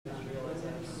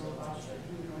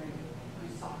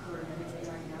soccer and everything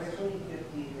right now. By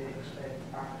 2050, they expect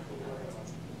actual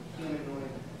humanoid,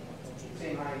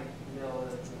 say my mill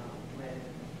of men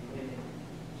and women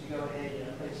to go ahead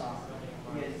and play soccer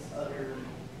against other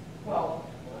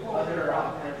countries.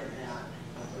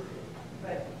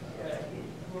 But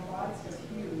robotics is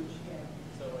huge, and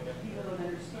people don't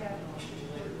understand how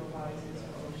important robotics is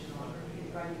for oceanography.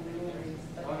 Right,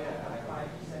 about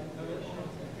 5% of the ocean,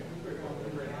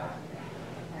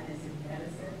 and it's in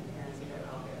medicine, and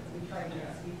we try to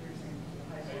get speakers in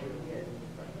high school kids.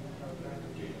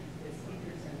 Get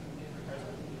speakers in from different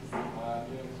countries.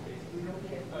 We don't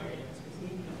get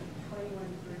maybe 21,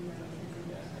 30 minutes in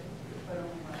the but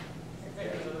only like 6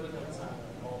 days.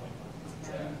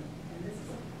 And this is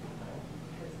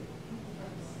because people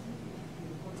don't see the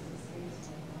importance of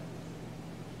space.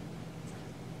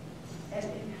 And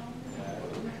how many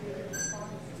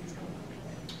products that we come up with?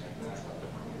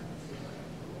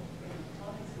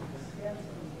 Robotics will expand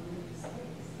from the moon to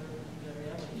space.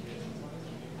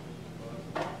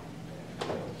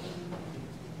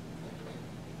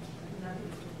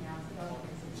 Nothing to announce about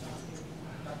because it's not being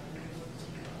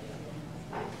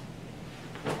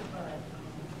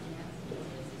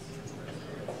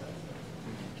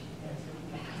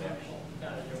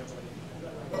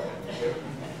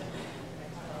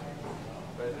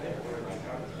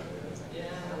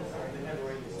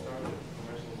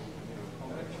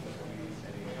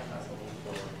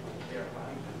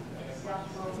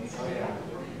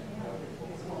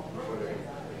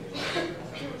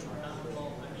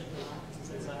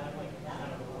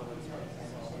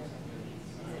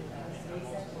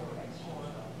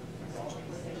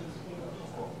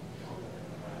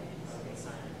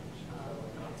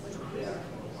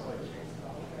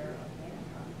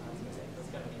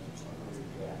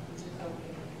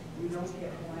we don't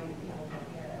get blind people that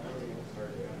get it.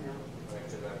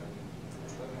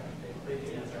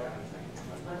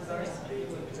 I'm sorry?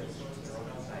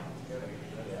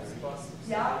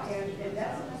 Yeah, and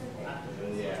that's another thing.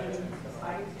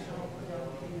 I tell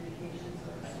communications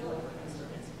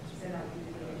send out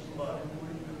communications in the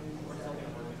morning.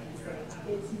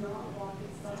 It's not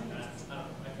rocket science.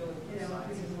 You know,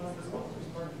 this is one of the most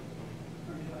important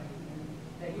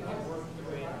that you can work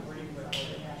through it pretty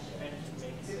quickly.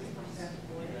 50%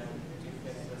 for it.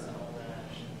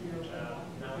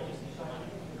 Now we just need the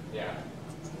money. Yeah.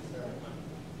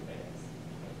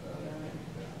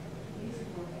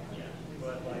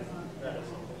 But like that is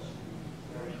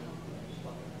very a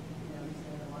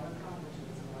lot of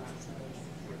accomplishments in the last 6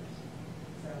 years.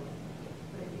 So,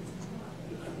 but it's not.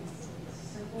 It's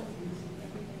simple, using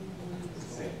everything you need to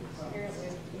say.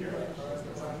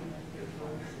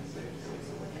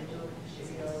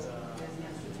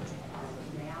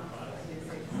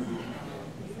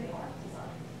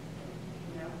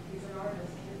 He's an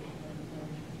artist and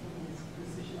his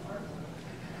precision art.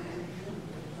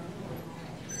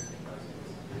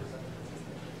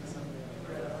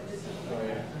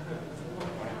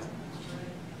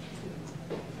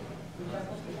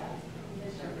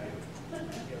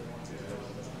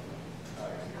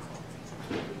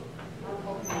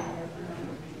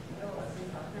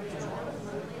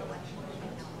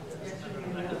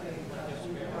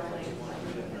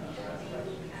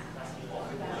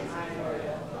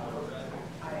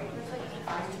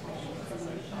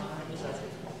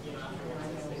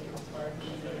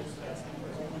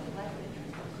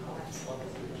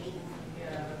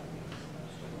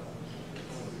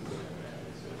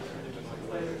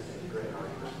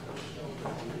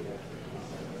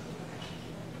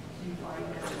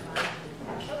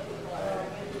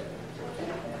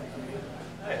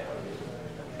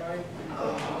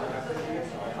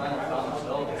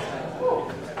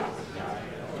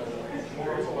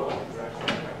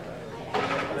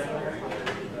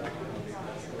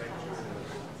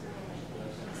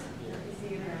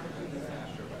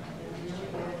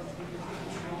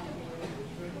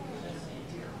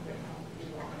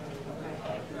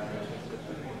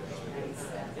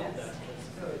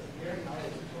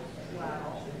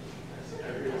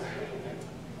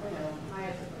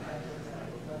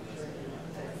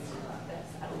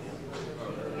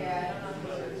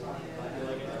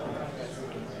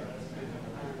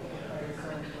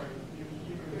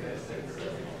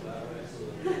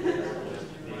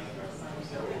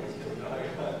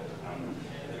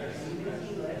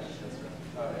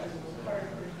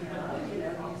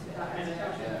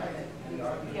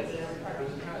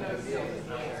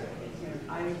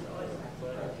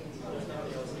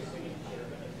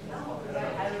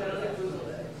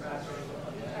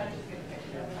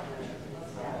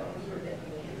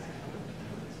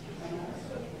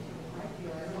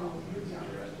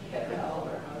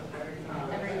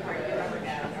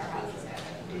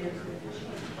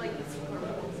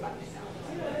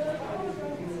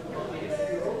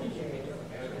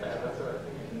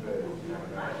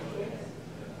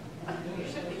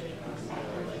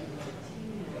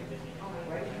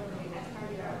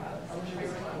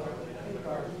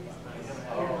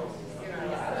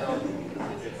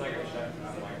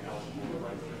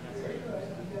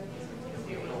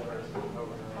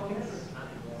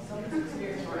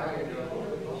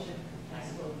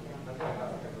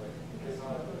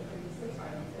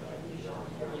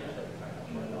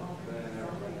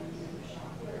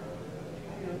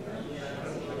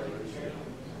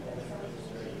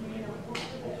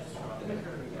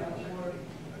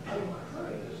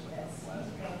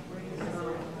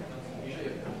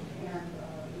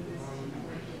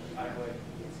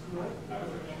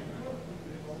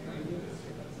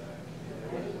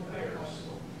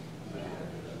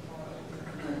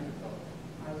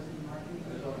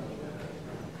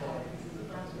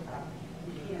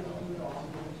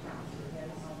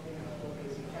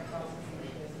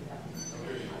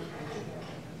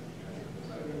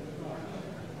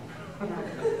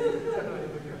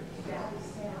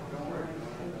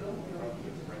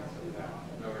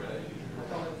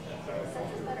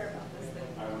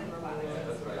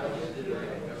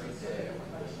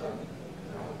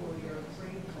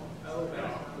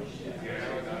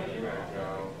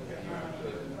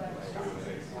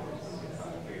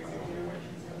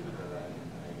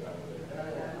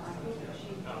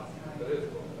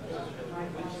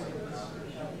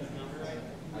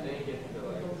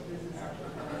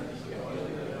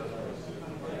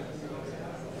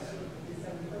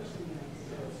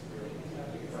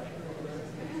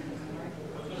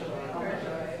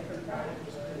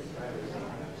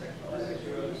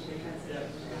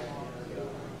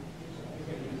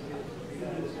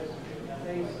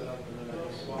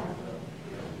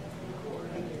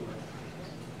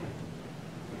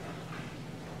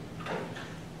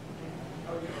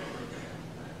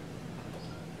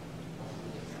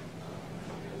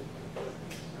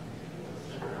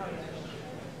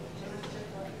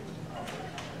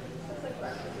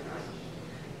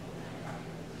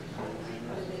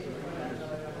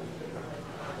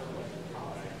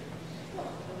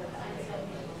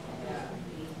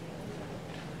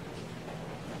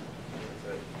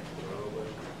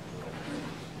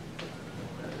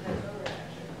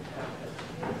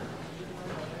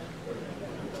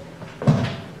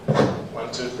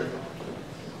 1, 2, 3.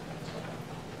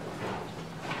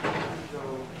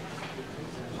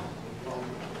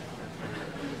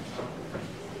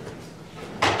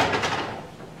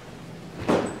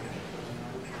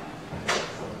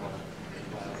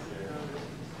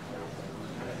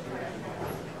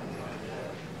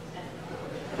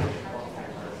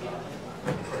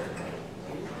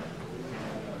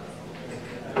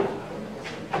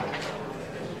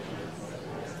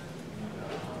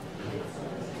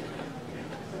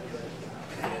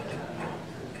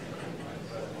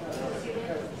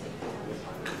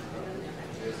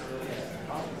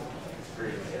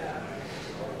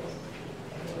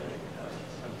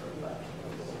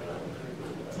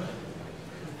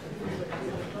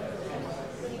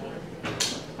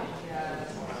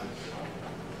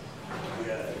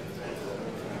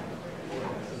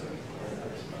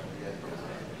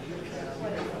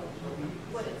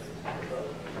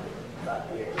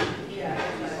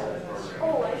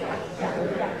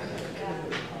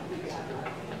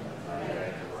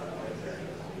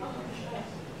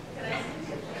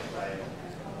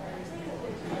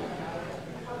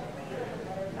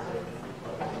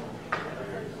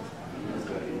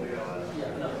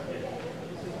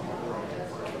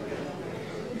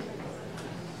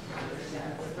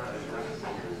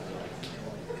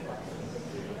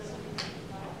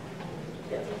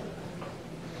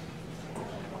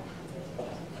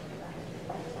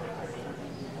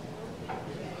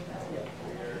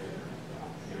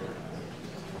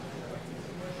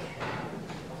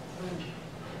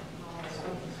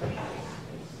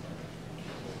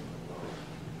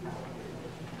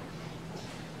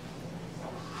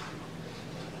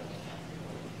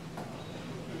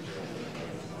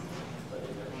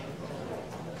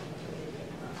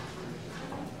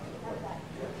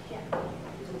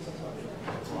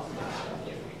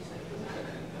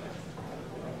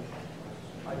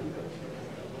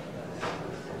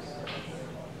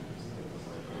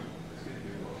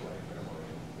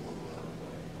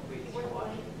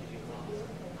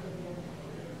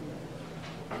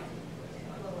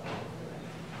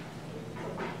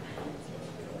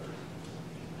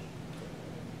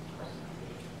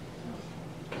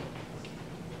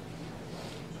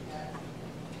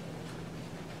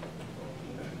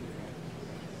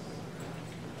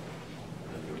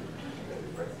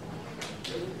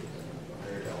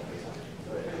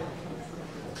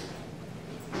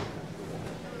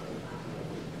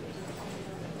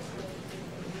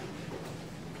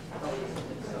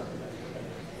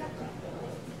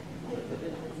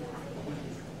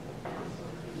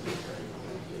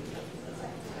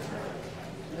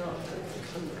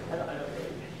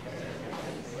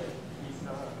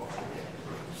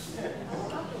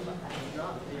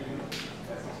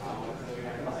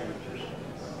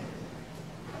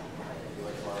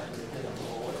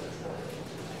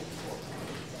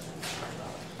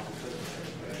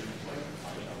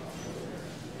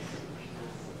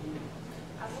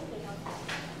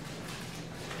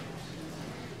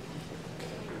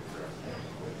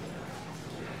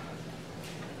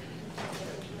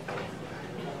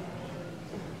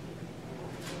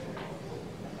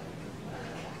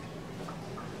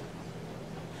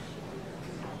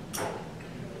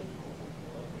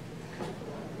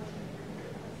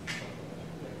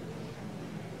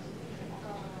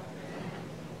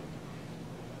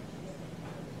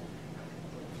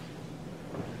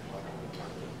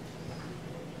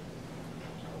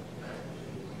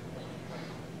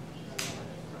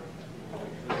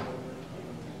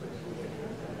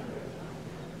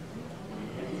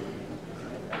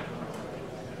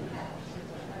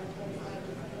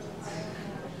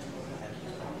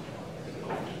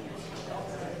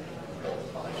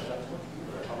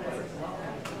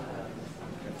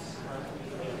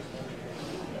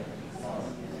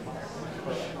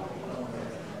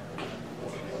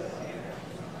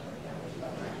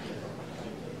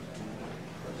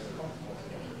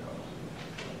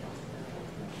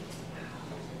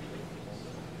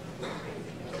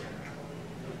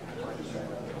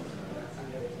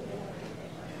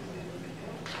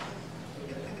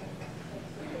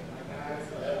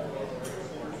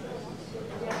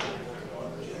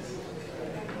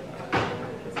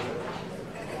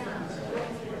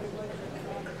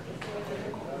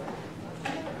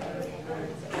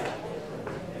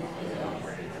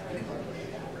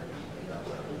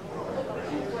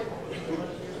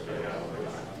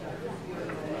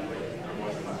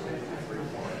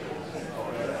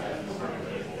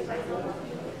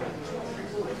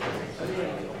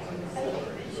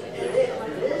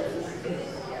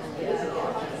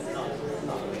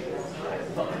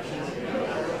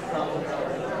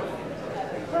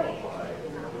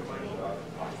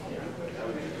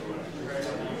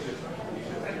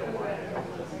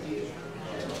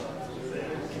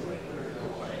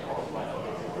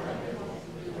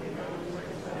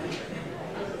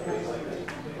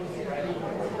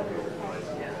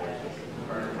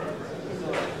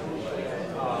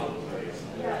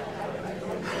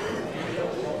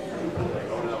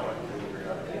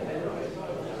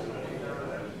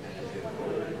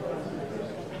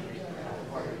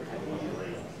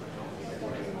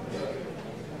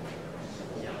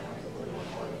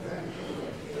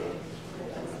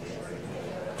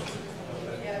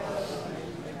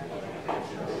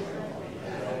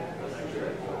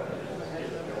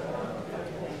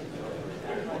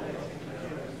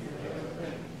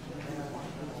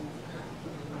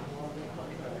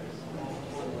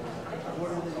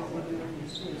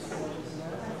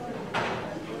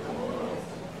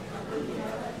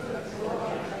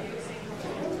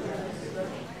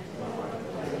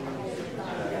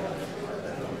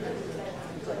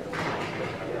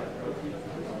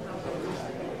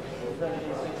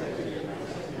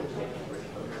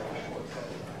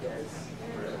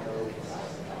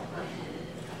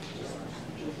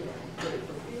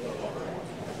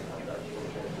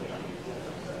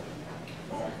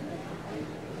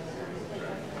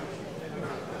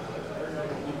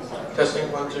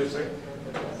 Testing, 1, 2, 3.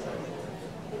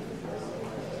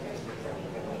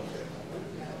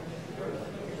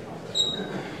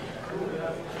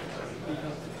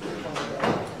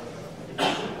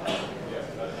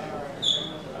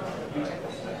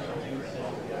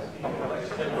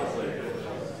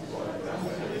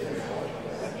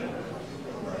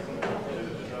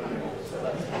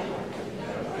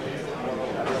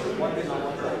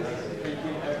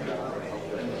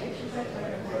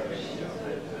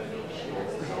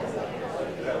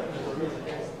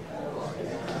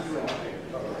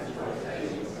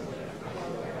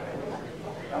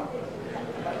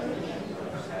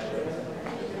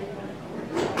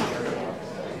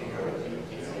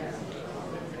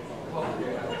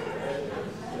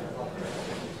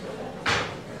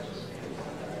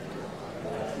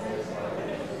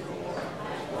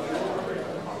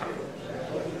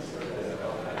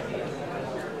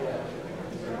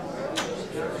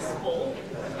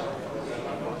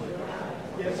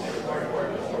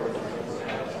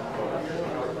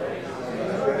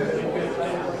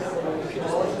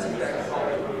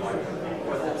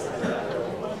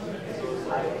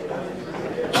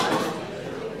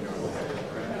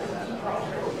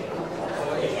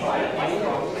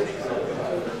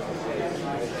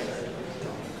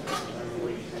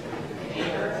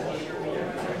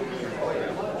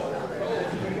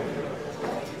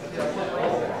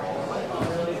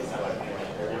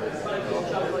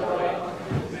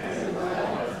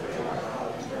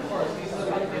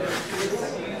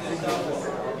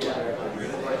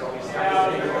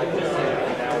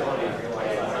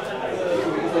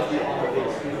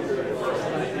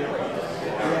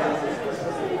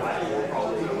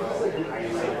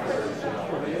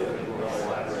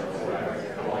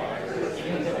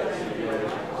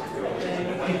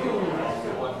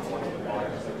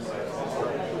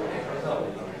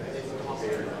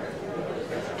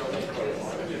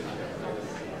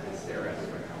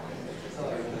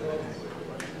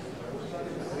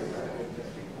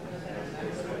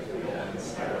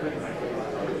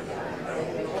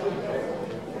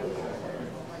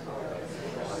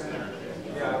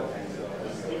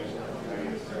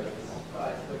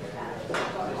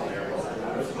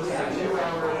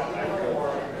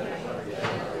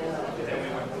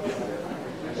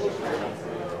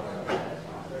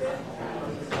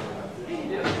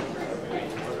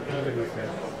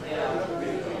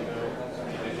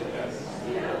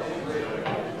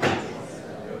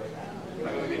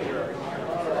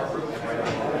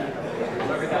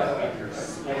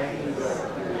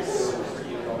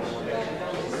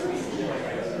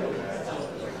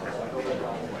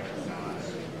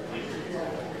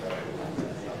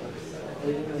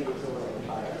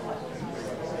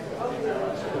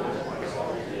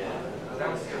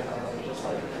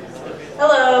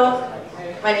 Hello,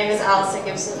 my name is Alison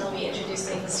Gibson. I'll be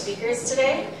introducing the speakers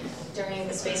today during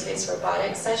the space-based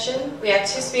robotics session. We have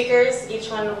 2 speakers. Each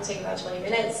one will take about 20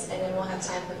 minutes, and then we'll have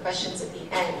time for questions at the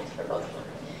end for both of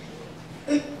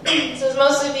them. So as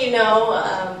most of you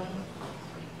know,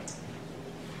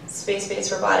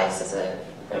 space-based robotics is an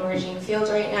emerging field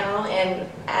right now, and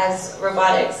as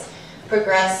robotics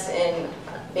progress in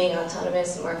being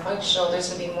autonomous and more functional, there's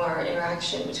going to be more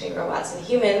interaction between robots and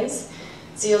humans.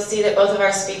 So you'll see that both of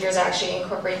our speakers actually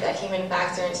incorporate that human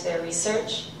factor into their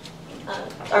research.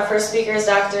 Our first speaker is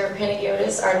Dr.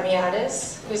 Panagiotis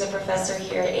Artemiadis, who's a professor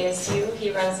here at ASU.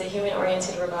 He runs the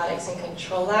Human-Oriented Robotics and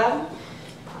Control Lab.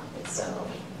 And so,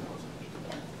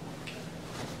 yeah.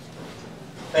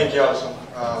 Thank you, Alison.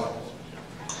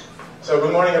 So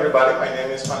good morning, everybody. My name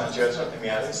is Panagiotis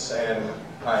Artemiadis, and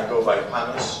I go by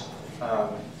Panos.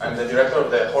 I'm the director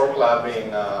of the HORC lab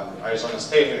in Arizona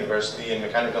State University in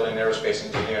mechanical and aerospace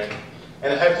engineering.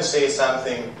 And I have to say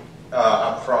something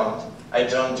up front. I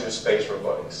don't do space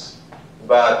robotics.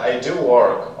 But I do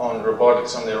work on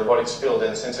robotics, on the robotics field,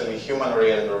 and essentially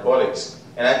human-oriented robotics.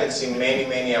 And I can see many,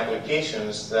 many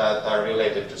applications that are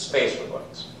related to space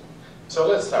robotics. So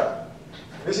let's start.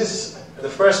 This is the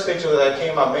first picture that I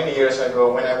came up many years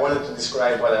ago when I wanted to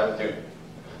describe what I'm doing.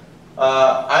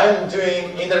 I'm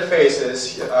doing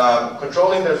interfaces,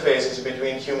 control interfaces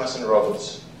between humans and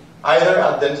robots, either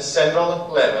at the central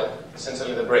level,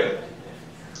 essentially the brain,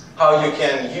 how you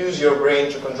can use your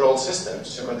brain to control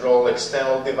systems, to control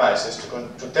external devices,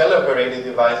 to teleoperated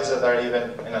devices that are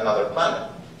even in another planet,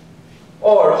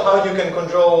 or how you can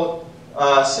control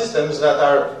systems that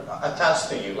are attached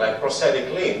to you, like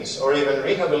prosthetic limbs, or even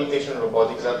rehabilitation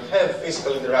robotics that have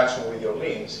physical interaction with your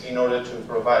limbs in order to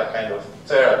provide kind of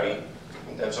therapy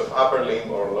in terms of upper limb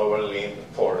or lower limb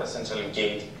for essentially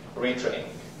gait retraining.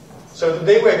 So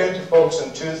today we're going to focus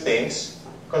on 2 things: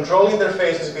 control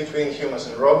interfaces between humans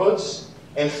and robots,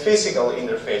 and physical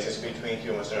interfaces between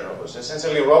humans and robots.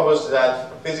 Essentially, robots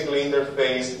that physically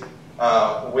interface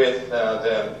with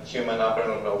the human upper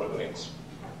and lower limbs.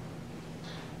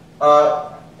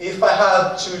 If I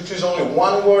had to choose only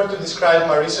one word to describe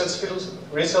my research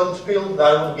field,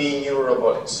 that would be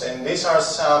neurorobotics. And these are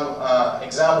some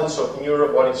examples of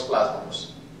neurorobotics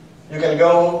platforms. You can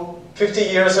go 50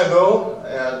 years ago,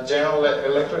 General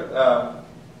Electric,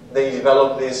 they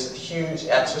developed this huge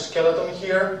exoskeleton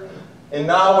here. And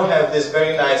now we have these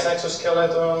very nice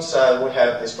exoskeletons. We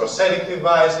have these prosthetic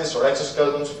devices or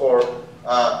exoskeletons for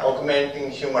augmenting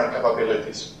human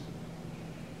capabilities.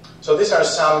 So these are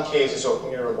some cases of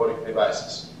neurorobotic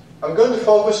devices. I'm going to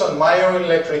focus on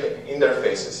myoelectric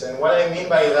interfaces. And what I mean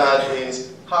by that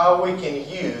is how we can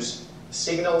use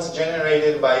signals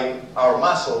generated by our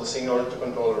muscles in order to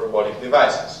control robotic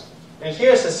devices. And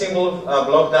here's a simple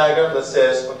block diagram that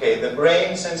says, okay, the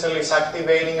brain essentially is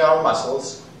activating our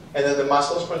muscles, and then the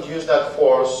muscles produce that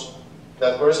force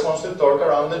that corresponds to torque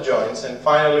around the joints, and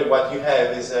finally what you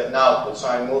have is an output. So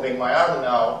I'm moving my arm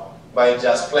now by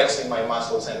just flexing my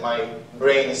muscles, and my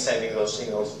brain is sending those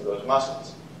signals to those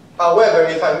muscles. However,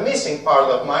 if I'm missing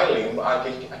part of my limb,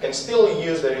 I can still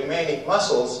use the remaining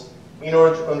muscles in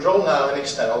order to control now an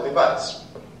external device.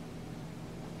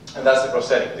 And that's the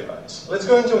prosthetic device. Let's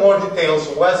go into more details.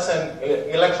 What's an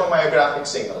electromyographic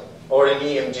signal, or an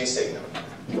EMG signal?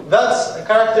 That's a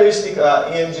characteristic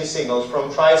EMG signals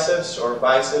from triceps or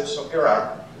biceps of your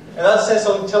arm. And that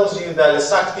essentially tells you that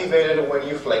it's activated when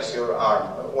you flex your arm,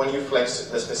 when you flex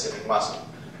the specific muscle.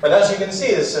 But as you can see,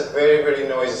 it's a very, very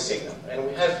noisy signal. And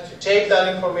we have to take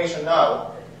that information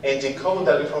now and decode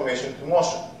that information to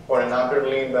motion, or an upper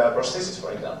limb prosthesis,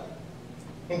 for example.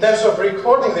 In terms of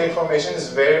recording the information, it's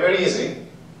very, very easy.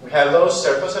 We have those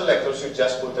surface electrodes, you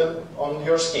just put them on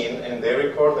your skin and they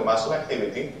record the muscle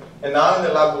activity. And now in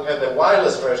the lab we have the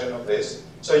wireless version of this,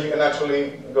 so you can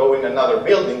actually go in another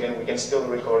building and we can still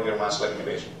record your muscle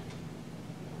activation.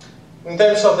 In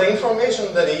terms of the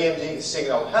information that the EMG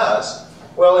signal has,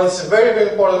 well, it's very, very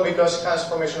important because it has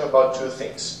information about two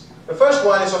things. The first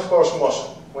one is, of course,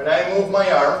 motion. When I move my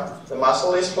arm, the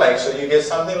muscle is flexed, so you get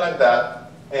something like that.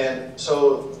 And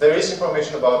so there is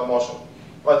information about motion.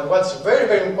 But what's very,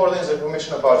 very important is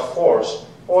information about force,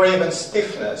 or even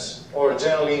stiffness, or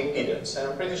generally impedance. And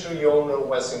I'm pretty sure you all know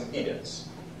what's impedance.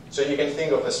 So you can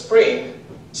think of a spring.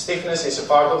 Stiffness is a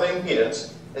part of the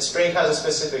impedance. A spring has a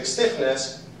specific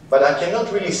stiffness, but I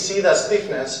cannot really see that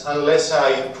stiffness unless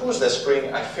I push the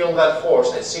spring, I feel that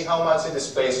force, I see how much it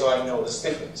displays, so I know the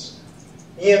stiffness.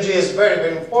 EMG is very,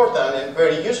 very important and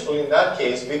very useful in that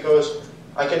case because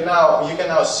you can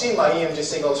now see my EMG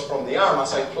signals from the arm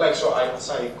as I flex or as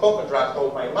I co-contract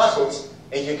all my muscles,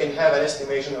 and you can have an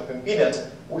estimation of impedance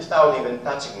without even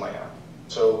touching my arm.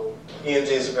 So EMG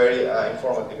is very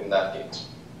informative in that case.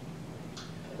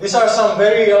 These are some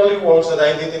very early works that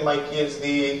I did in my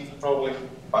PhD probably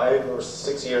 5 or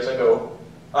 6 years ago.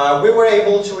 We were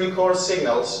able to record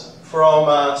signals from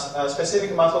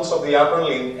specific muscles of the upper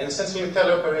limb and essentially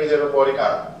teleoperate a robotic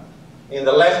arm. In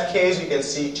the left case, you can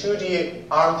see 2D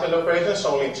arm teleoperations,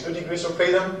 only 2 degrees of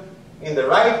freedom. In the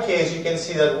right case, you can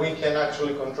see that we can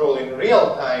actually control in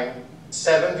real time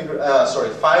 5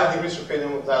 degrees of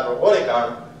freedom of that robotic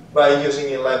arm by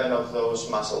using 11 of those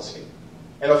muscles here.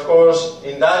 And of course,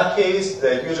 in that case,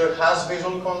 the user has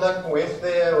visual contact with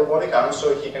the robotic arm,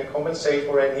 so he can compensate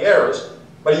for any errors.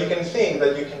 But you can think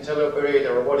that you can teleoperate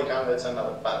a robotic arm that's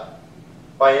another path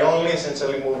by only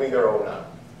essentially moving your own arm.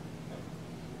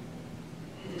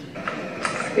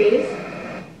 Please.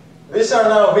 These are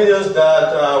now videos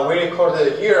that we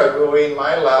recorded a year ago in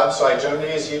my lab. So I joined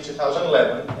ASU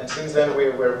 2011, and since then we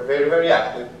were very, very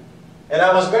active. And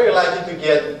I was very lucky to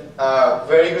get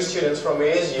very good students from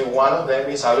ASU. One of them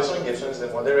is Alison Gibson,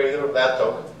 the moderator of that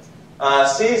talk.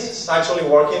 She's actually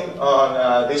working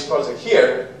on this project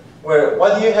here, where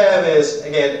what you have is,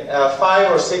 again,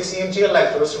 5 or 6 EMG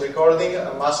electrodes recording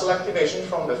muscle activation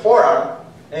from the forearm,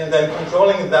 and then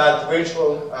controlling that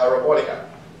virtual robotic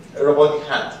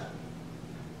hand.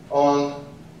 On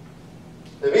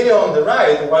the video on the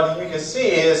right, what you can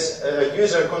see is a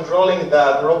user controlling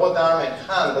that robot arm and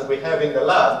hand that we have in the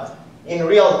lab in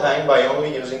real time by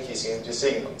only using his EMG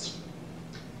signals.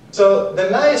 So the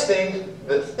nice thing,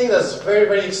 the thing that's very,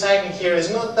 very exciting here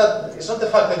is not the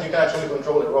fact that you can actually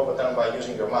control a robot arm by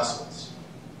using your muscles.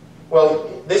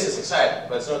 Well, this is exciting,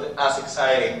 but it's not as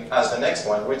exciting as the next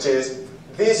one, which is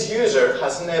this user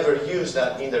has never used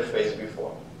that interface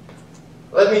before.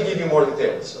 Let me give you more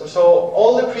details. So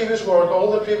all the previous work,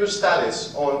 all the previous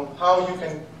studies on how you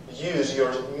can use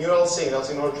your neural signals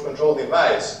in order to control the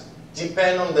device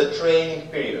depend on the training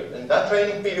period. And that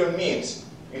training period means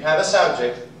You have a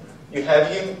subject, you have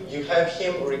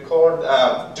him record,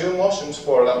 do motions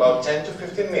for about 10 to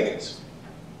 15 minutes.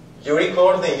 You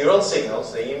record the neural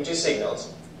signals, the EMG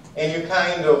signals, and you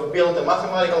kind of build a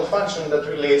mathematical function that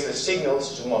relates the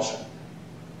signals to motion.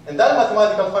 And that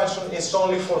mathematical function is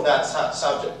only for that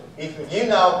subject. If you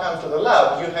now come to the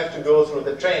lab, you have to go through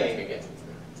the training again.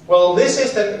 Well, this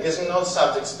system is not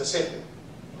subject specific.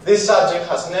 This subject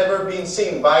has never been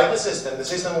seen by the system. The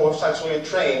system was actually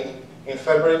trained in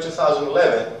February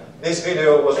 2011. This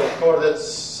video was recorded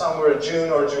somewhere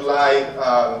June or July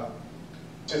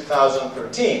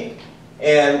 2013.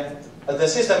 And the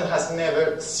system has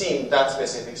never seen that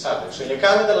specific subject. So you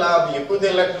come in the lab, you put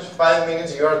the electrodes for 5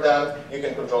 minutes, you are done, you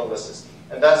can control the system.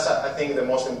 And that's, I think, the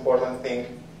most important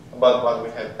thing about what we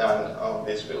have done on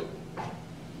this field.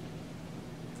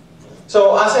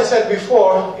 So as I said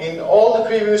before, in all the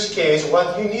previous cases,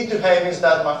 what you need to have is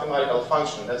that mathematical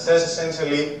function that says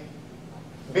essentially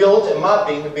build a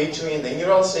mapping between the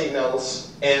neural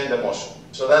signals and the motion.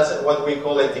 So that's what we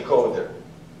call a decoder.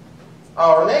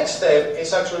 Our next step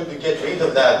is actually to get rid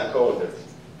of that decoder.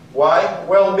 Why?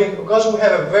 Well, because we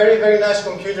have a very, very nice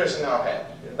computers in our head.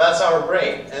 That's our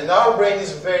brain. And our brain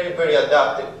is very, very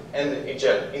adaptive and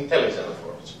intelligent, of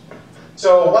course.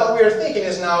 So what we are thinking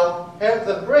is now have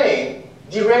the brain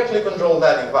directly control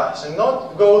that device and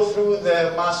not go through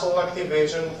the muscle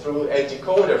activation through a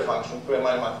decoder function, through a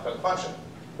mathematical function.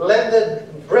 Let the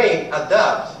brain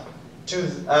adapt to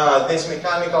this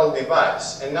mechanical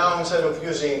device. And now instead of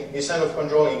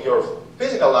controlling your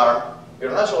physical arm,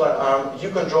 your natural arm, you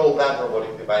control that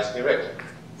robotic device directly.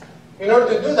 In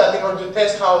order to do that, in order to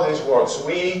test how this works,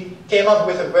 we came up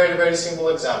with a very, very simple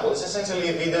example. It's essentially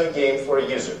a video game for a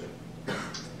user.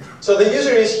 So the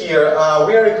user is here.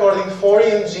 We are recording 4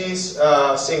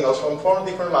 EMG signals from 4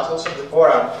 different muscles of the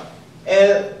forearm.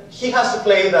 And he has to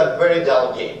play that very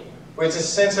dull game, which is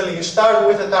essentially you start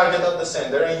with a target at the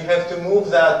center and you have to move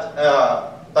that,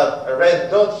 that red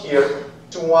dot here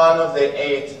to one of the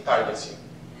 8 targets here.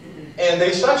 And the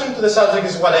instruction to the subject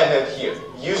is what I have here.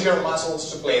 Use your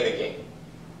muscles to play the game.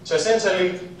 So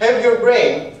essentially, have your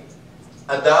brain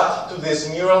adapt to this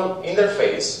neural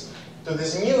interface, to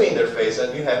this new interface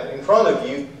that you have in front of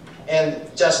you, and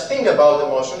just think about the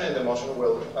motion and the motion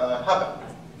will happen.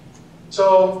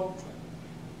 So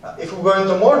if we go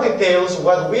into more details,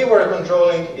 what we were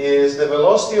controlling is the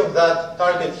velocity of that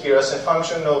target here as a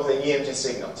function of the EMG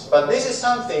signals. But this is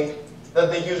something that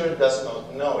the user does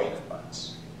not know in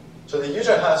advance. So the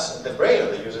user has, the brain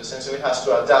of the user essentially has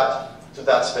to adapt to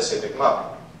that specific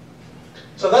mapping.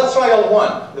 So that's trial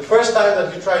 1. The first time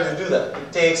that you try to do that,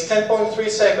 it takes 10.3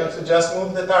 seconds to just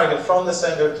move the target from the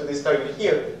center to this target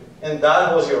here, and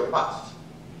that was your path.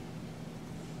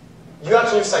 You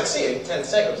actually succeed in 10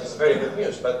 seconds. It's very good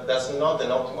news, but that's not an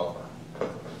optimal path.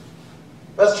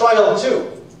 That's trial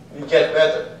 2. You get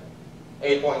better.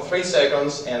 8.3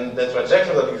 seconds, and the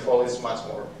trajectory that you follow is much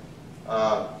more,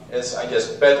 is, I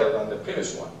guess, better than the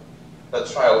previous one.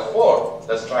 That's trial 4.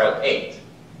 That's trial 8.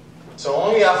 So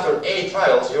only after 8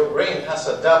 trials, your brain has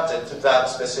adapted to that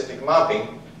specific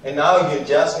mapping, and now you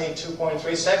just need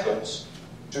 2.3 seconds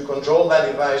to control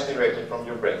that device directly from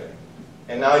your brain.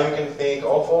 And now you can think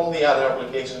of all the other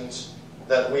applications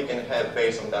that we can have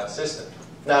based on that system.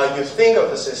 Now you think of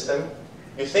the system,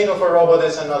 you think of a robot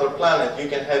as another planet, you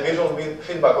can have visual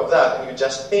feedback of that, and you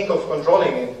just think of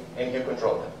controlling it, and you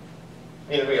control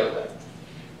it in real time.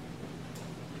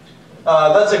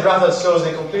 That's a graph that shows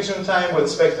the completion time with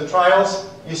respect to trials.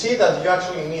 You see that you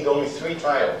actually need only 3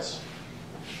 trials.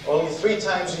 Only 3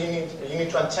 times you need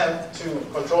to attempt to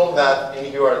control that,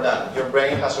 and you are done. Your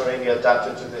brain has already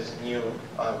adapted to this new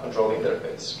control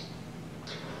interface.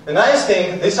 The nice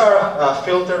thing, these are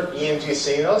filtered EMG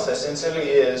signals. Essentially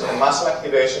is a muscle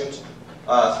activation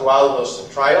throughout those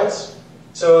trials.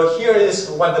 So here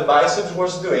is what the biceps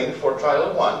was doing for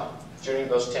trial 1 during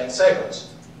those 10 seconds.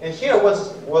 And here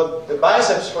what the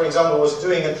biceps, for example, was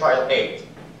doing in trial 8.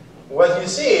 What you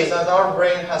see is that our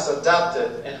brain has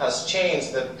adapted and has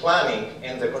changed the planning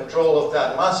and the control of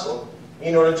that muscle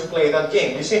in order to play that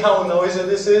game. You see how noisy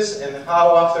this is and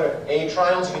how after 8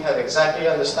 trials we have exactly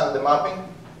understand the mapping?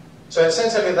 So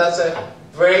essentially that's a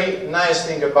very nice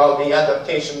thing about the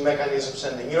adaptation mechanisms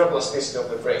and the neuroplasticity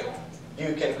of the brain.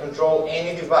 You can control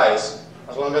any device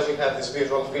as long as you have this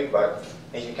visual feedback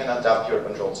and you can adapt your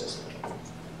control system.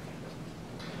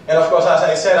 And of course, as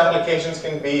I said, applications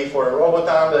can be for a robot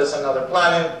arm, that's another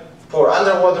planet, for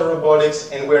underwater robotics,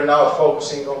 and we're now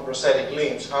focusing on prosthetic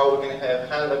limbs, how we can have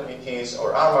hand amputees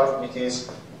or arm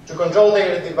amputees to control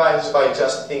their devices by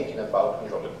just thinking about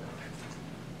controlling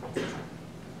them.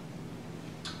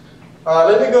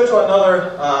 Let me go to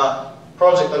another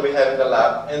project that we have in the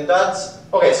lab, and that's,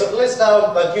 okay, so let's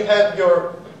now that you have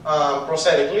your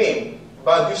prosthetic limb,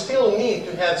 but you still need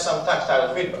to have some tactile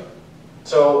feedback.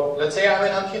 So let's say I'm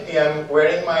an amputee, I'm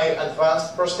wearing my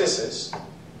advanced prosthesis,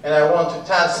 and I want to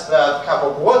touch that cup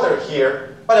of water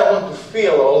here, but I want to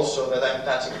feel also that I'm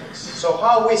touching this. So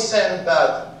how we send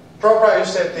that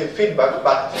proprioceptive feedback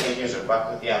back to the user,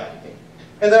 back to the amputee.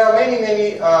 And there are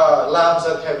many labs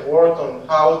that have worked on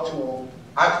how to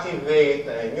activate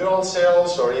neural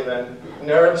cells or even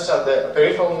nerves at the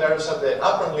peripheral nerves at the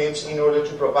upper limbs in order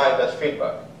to provide that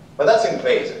feedback. But that's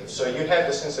invasive, so you have to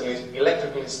essentially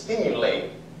electrically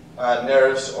stimulate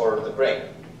nerves or the brain,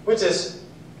 which is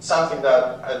something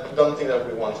that I don't think that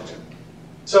we want to do.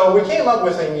 So we came up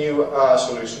with a new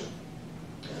solution.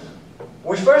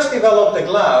 We first developed a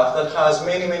glove that has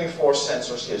many force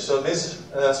sensors here. So these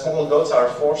small dots are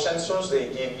force sensors. They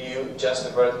give you just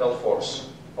the vertical force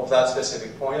of that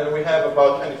specific point, and we have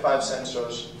about 25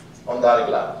 sensors on that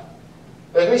glove.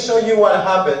 Let me show you what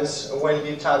happens when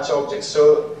you touch objects.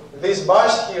 So these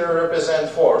bars here represent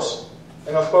force,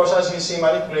 and of course, as you see,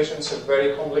 manipulation is a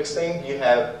very complex thing. You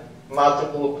have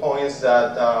multiple points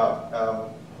that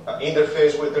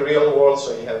interface with the real world,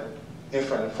 so you have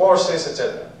different forces,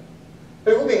 etc.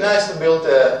 It would be nice to build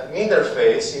an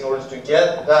interface in order to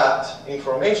get that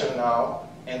information now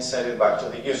and send it back to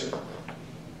the user.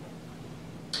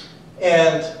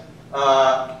 And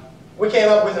we came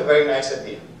up with a very nice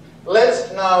idea.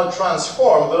 Let's now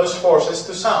transform those forces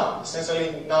to sound.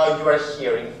 Essentially, now you are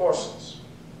hearing forces.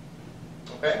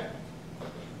 Okay?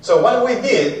 So what we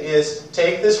did is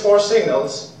take these force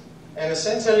signals and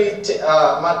essentially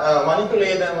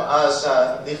manipulate them as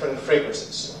different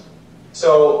frequencies.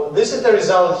 So this is the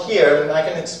result here, and I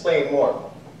can explain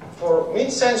more. For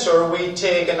mid sensor, we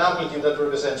take an amplitude that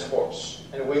represents force,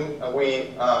 and we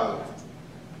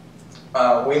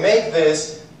make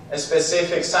this a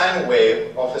specific sine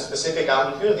wave of a specific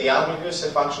amplitude. The amplitude is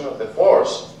a function of the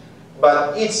force,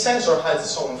 but each sensor has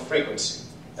its own frequency.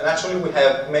 And actually, we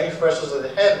have many sensors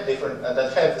that have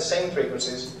the same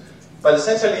frequencies, but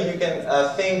essentially you can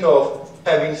think of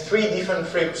having 3 different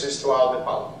frequencies throughout the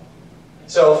palm.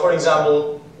 So, for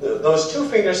example, those 2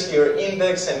 fingers here,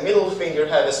 index and middle finger,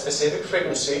 have a specific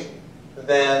frequency.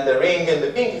 Then the ring and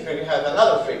the pinky finger have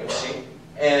another frequency.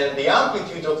 And the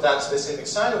amplitude of that specific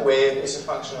sine wave is a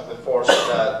function of the force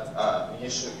that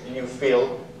you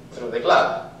feel through the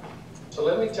glove. So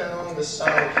let me turn on the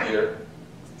sound here.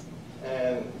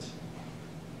 And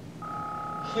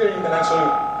here you can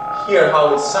actually hear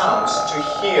how it sounds to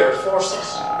hear forces.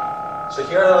 So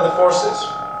here are the forces.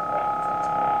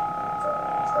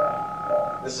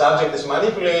 The subject is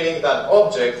manipulating that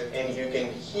object, and you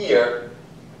can hear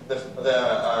the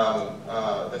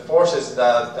forces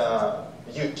that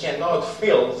you cannot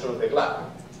feel through the glove.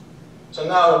 So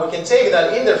now we can take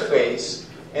that interface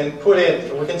and put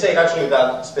it, we can take actually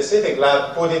that specific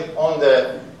glove, put it on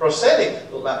the prosthetic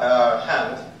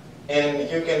hand, and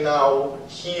you can now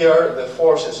hear the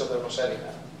forces of the prosthetic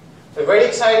hand. A very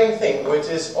exciting thing, which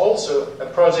is also a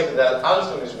project that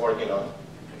Alison is working on,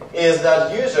 is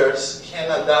that users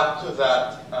can adapt to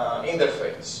that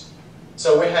interface.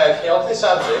 So we have healthy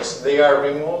subjects. They are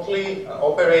remotely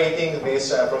operating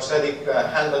this prosthetic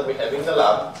hand that we have in the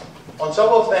lab. On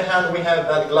top of the hand, we have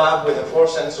that glove with the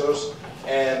force sensors,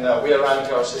 and we are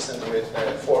running our system with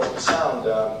force to sound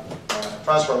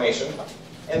transformation.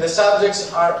 And the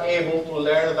subjects are able to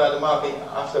learn that mapping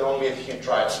after only a few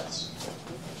trials.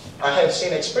 I have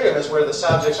seen experiments where the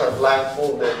subjects are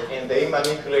blindfolded and they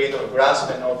manipulate or grasp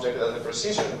an object at a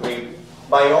precision grip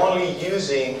by only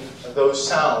using those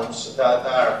sounds that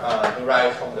are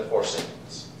derived from the force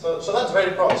signals. So that's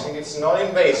very promising. It's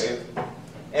non-invasive,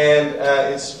 and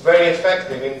it's very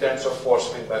effective in terms of force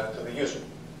feedback to the user.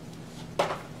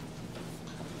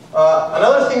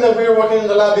 Another thing that we're working in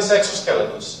the lab is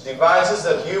exoskeletons, devices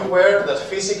that you wear that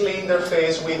physically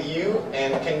interface with you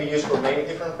and can be used for many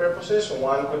different purposes.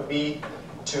 One could be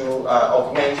to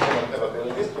augment human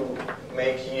capabilities, to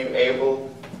make you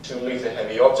able to lift a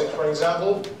heavy object, for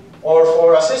example, or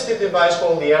for assistive device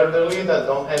for the elderly that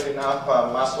don't have enough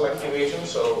muscle activation,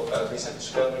 so this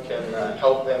exoskeleton can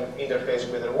help them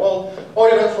interface with the wall, or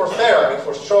even for therapy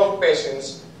for stroke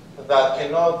patients that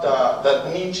cannot,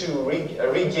 that need to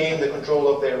regain the control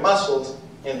of their muscles,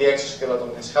 and the exoskeleton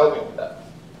is helping with that.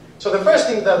 So the first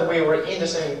thing that we were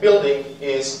interested in building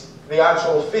is the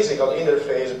actual physical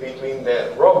interface between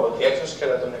the robot, the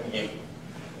exoskeleton, and you.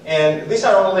 And these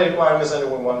are all the requirements that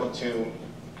we wanted to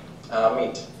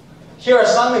meet. Here are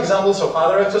some examples of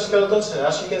other exoskeletons, and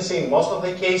as you can see, in most of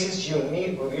the cases, you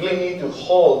really need to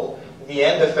hold the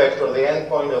end effect or the end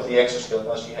point of the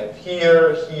exoskeleton, as you have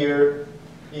here, here,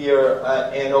 here,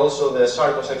 and also the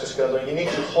sarcos exoskeleton, you need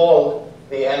to hold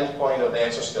the end point of the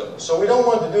exoskeleton. So we don't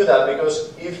want to do that,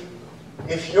 because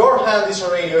if your hand is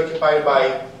already occupied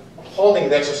by holding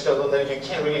the exoskeleton, then you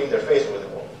can't really interface with the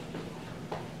ball.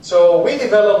 So we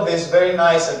developed this very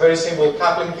nice and very simple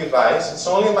coupling device. It's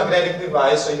only a magnetic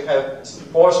device, so you have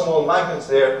 4 small magnets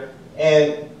there,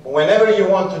 and whenever you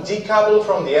want to decouple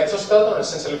from the exoskeleton,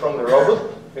 essentially from the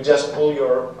robot, you just pull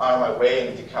your arm away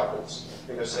and it decouples,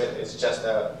 because it's just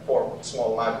 4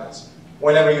 small magnets.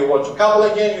 Whenever you want to couple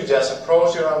again, you just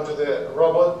approach your arm to the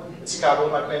robot, it's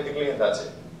coupled magnetically, and that's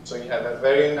it. So you have a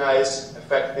very nice,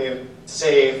 effective,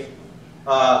 safe,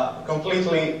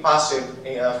 completely passive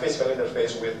physical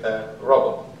interface with the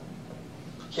robot.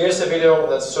 Here's a video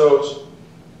that shows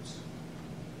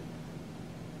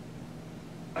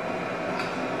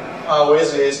how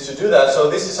easy it is to do that. So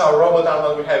this is our robot arm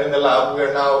that we have in the lab.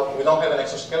 We don't have an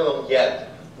exoskeleton yet,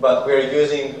 but we're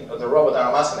using the robot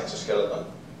arm as an exoskeleton.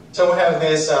 So we have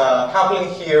this coupling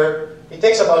here. It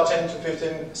takes about 10 to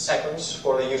 15 seconds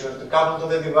for the user to couple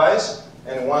to the device,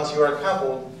 and once you are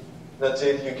coupled, that's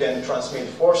it, you can transmit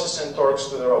forces and torques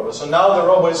to the robot. So now the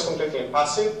robot is completely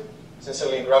passive.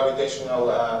 Essentially, the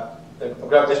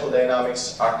gravitational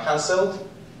dynamics are cancelled.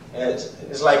 And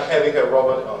it's like having a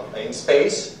robot in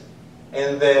space,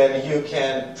 and then you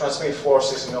can transmit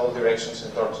forces in all directions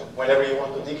and torques. Whenever you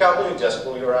want to decouple, you just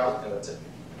pull your arm, and that's it.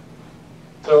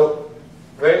 So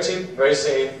very cheap, very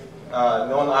safe,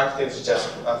 non-active, just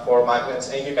 4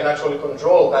 magnets, and you can actually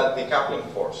control that decoupling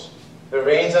force. The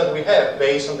range that we have,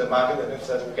 based on the magnets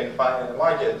that we can find in the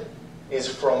market, is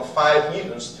from 5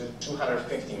 newtons to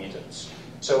 250 newtons.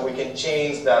 So we can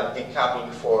change that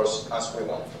decoupling force as we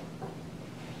want.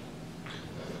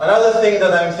 Another thing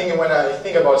that I'm thinking when I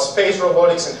think about space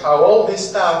robotics and how all this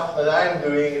stuff that I'm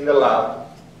doing in the lab,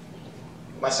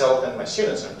 myself and my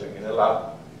students are doing in the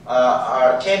lab,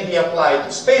 can be applied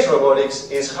to space robotics,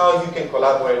 is how you can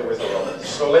collaborate with a robot.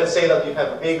 So let's say that you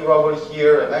have a big robot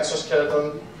here, an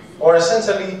exoskeleton, or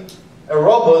essentially a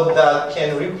robot that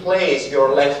can replace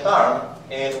your left arm.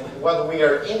 And what we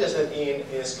are interested in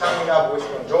is coming up with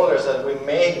controllers that will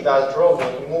make that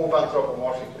robot move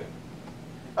anthropomorphically.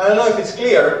 I don't know if it's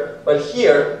clear, but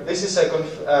here, this is a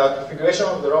configuration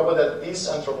of the robot that is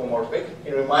anthropomorphic.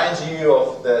 It reminds you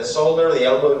of the shoulder, the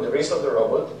elbow, and the wrist of the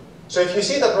robot. So if you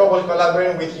see that robot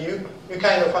collaborating with you, you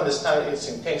kind of understand its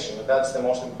intention, and that's the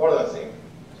most important thing.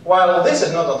 While this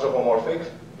is not anthropomorphic,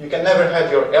 you can never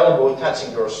have your elbow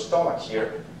touching your stomach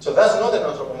here. So that's not an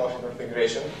anthropomorphic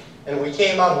configuration. And we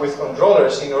came up with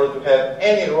controllers in order to have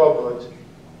any robot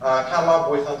come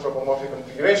up with anthropomorphic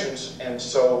configurations, and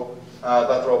so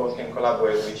that robot can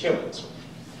collaborate with humans.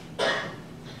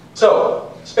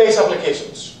 So, space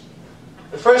applications.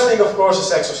 The first thing, of course,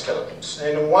 is exoskeletons.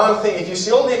 And one thing, if you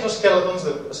see all the exoskeletons,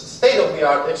 the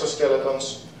state-of-the-art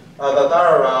exoskeletons that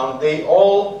are around, they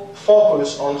all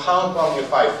focus on how to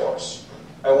amplify force.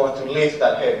 I want to lift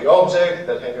that heavy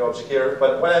object here.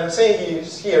 But what I'm saying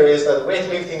here is that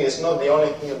weightlifting is not the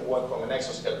only thing we want from an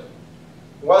exoskeleton.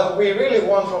 What we really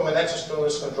want from an exoskeleton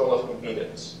is control of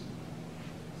impedance.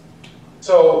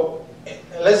 So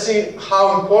let's see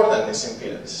how important is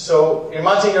impedance. So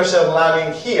imagine yourself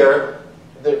landing here.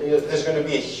 There's going to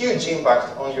be a huge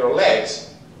impact on your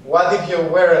legs. What if you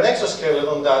wear an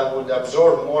exoskeleton that would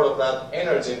absorb more of that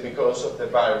energy because of the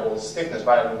variable stiffness,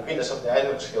 variable impedance of the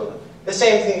exoskeleton? The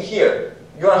same thing here.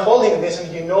 You are holding this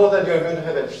and you know that you're going to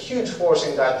have a huge force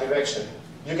in that direction.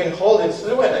 You can hold it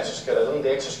through an exoskeleton.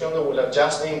 The exoskeleton will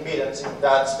adjust the impedance in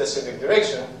that specific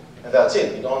direction, and that's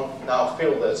it. You don't now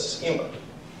feel this impact.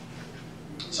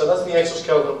 So that's the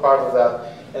exoskeleton part of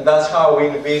that. And that's how we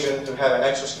envision to have an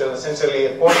exoskeleton, essentially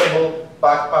a portable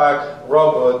backpack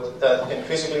robot that can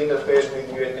physically interface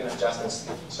with you and can adjust its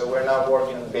speed. So we're now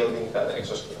working on building that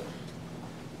exoskeleton.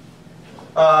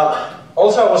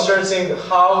 Also, I was searching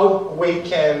how we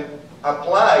can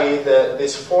apply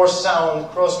this force-sound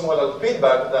cross-modal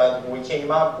feedback that we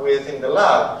came up with in the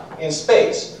lab in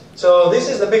space. So this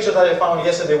is the picture that I found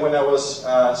yesterday when I was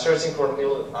searching for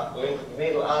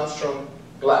Neil Armstrong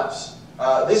gloves.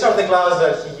 These are the gloves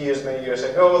that he used many years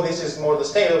ago. This is more the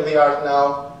state-of-the-art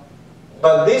now.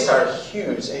 But these are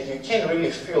huge, and you can't really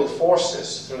feel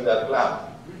forces through that glove.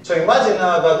 So imagine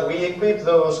now that we equip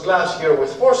those gloves here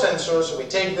with force sensors. We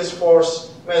take these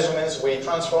force measurements, we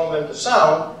transform them to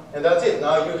sound, and that's it.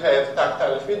 Now you have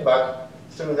tactile feedback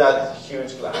through that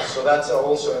huge glass. So that's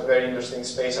also a very interesting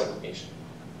space application.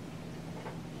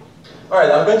 All right,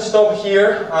 I'm going to stop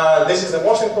here. This is the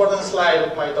most important slide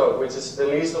of my talk, which is the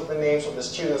list of the names of the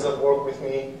students that worked with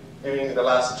me during the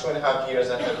last 2.5 years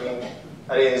that have been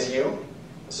at ASU.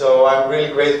 So I'm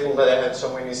really grateful that I had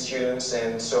so many students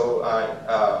and so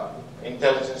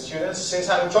intelligent students. Since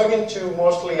I'm talking to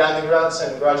mostly undergrads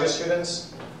and graduate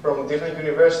students from different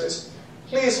universities,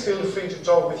 please feel free to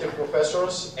talk with your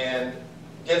professors and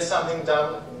get something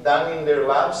done in their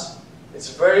labs. It's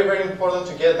very, very important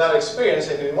to get that experience,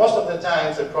 and most of the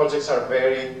times the projects are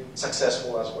very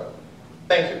successful as well.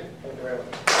 Thank you. Thank you very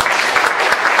much.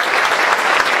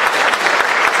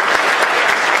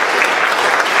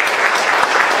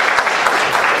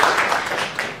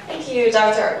 Thank you,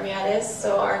 Dr. Artemiadis.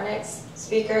 So our next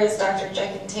speaker is Dr.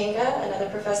 Jekan Thanga, another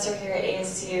professor here at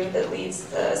ASU that leads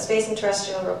the Space and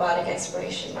Terrestrial Robotic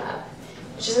Exploration Lab,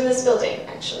 which is in this building,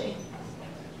 actually.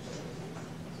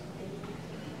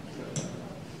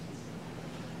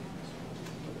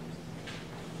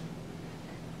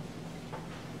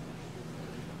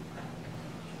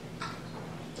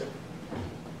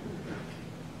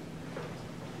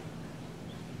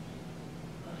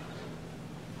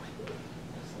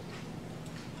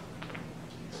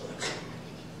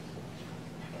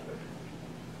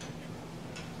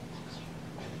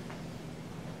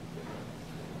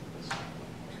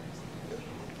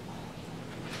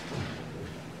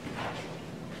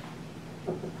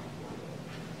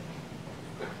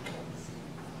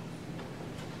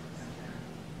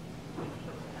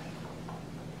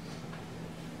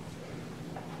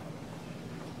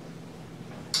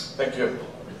 Thank you.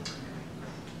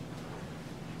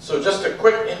 So just a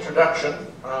quick introduction.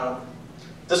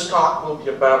 This talk will be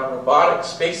about robotics,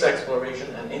 space exploration,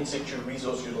 and in-situ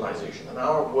resource utilization, and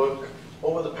our work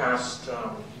over the past,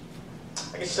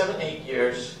 I guess, 7-8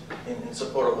 years in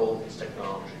support of all of these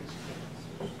technologies.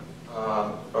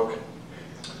 Okay.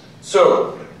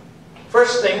 So,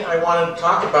 first thing I wanted to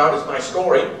talk about is my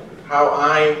story, how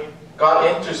I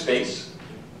got into space.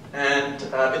 And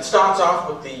it starts off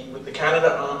with the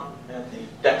Canada arm and the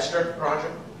Dexter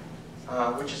project,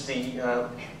 which is the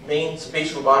main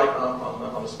space robotic arm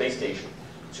on the space station.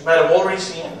 So you might have already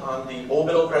seen on the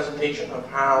orbital presentation of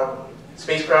how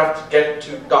spacecraft get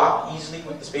to dock easily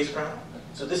with the spacecraft.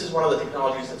 So this is one of the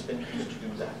technologies that's been used to do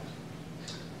that.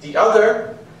 The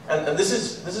other, and this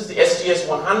is the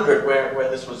STS-100 where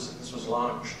this was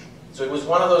launched. So it was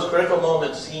one of those critical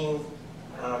moments, seeing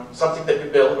something that we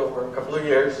built over a couple of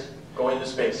years go into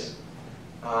space.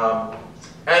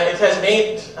 And it has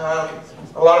made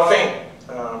a lot of fame.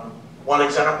 One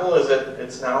example is that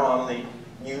it's now on the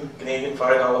new Canadian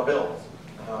 $5 bill.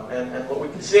 And what we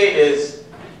can say is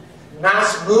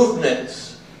mass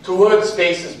movements towards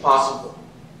space is possible.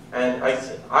 And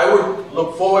I would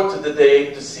look forward to the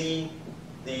day to see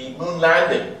the moon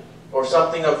landing or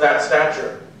something of that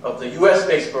stature of the US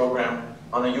space program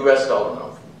on a US dollar note.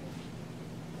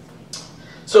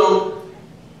 So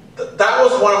that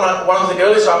was one of the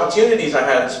earliest opportunities I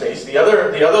had in space. The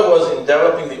other was in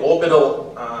developing the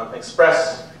orbital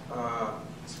express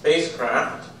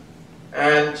spacecraft,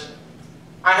 and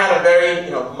I had a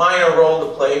very minor role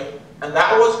to play, and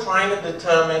that was trying to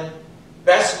determine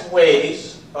best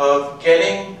ways of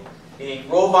getting a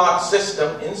robot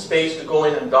system in space to go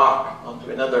in and dock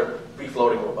onto another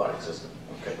free-floating robotic system.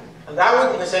 Okay, and that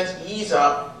would, in a sense, ease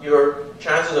up your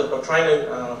chances of trying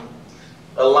to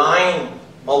align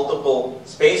multiple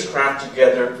spacecraft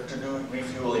together to do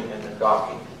refueling and then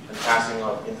docking and passing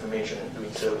on information and doing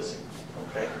servicing.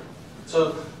 Okay,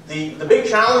 so the big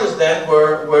challenges then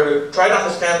were to try to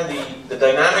understand the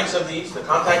dynamics of these, the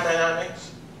contact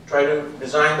dynamics, try to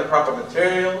design the proper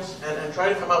materials, and try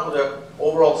to come up with an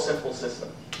overall simple system.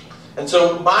 And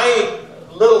so my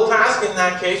little task in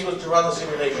that case was to run the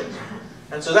simulations.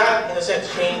 And so that, in a sense,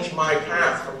 changed my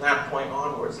path from that point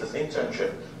onwards, this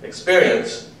internship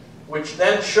experience, which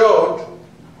then showed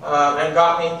and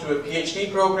got me into a PhD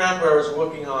program where I was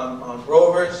working on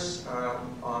rovers,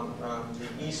 on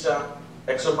the ESA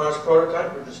ExoMars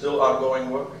prototype, which is still ongoing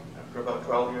work after about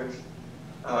 12 years.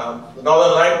 The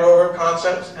Northern Light rover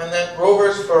concepts, and then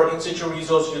rovers for in-situ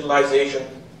resource utilization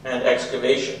and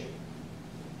excavation.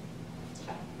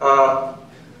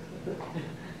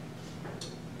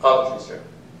 Apologies, sir.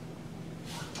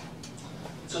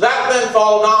 So that then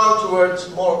followed on towards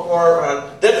more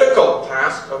difficult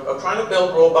task of trying to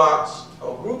build robots,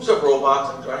 or groups of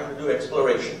robots, and trying to do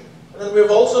exploration. And then we've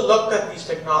also looked at these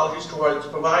technologies towards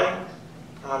providing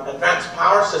advanced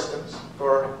power systems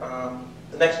for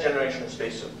the next generation of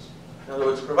spacesuits. In other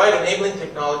words, provide enabling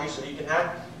technology so you can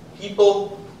have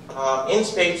people in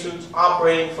spacesuits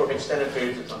operating for extended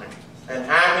periods of time, and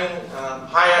having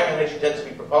higher energy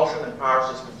density propulsion and power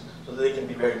systems so that they can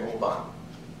be very mobile.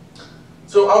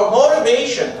 So our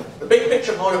motivation, the big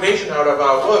picture motivation out of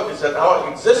our work, is that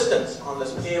our existence on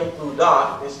this pale blue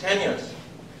dot is 10 years.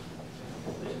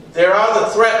 there are the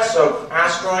threats of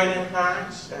asteroid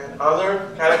impacts and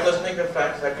other cataclysmic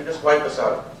effects that could just wipe us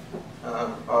out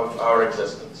of our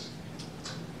existence.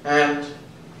 And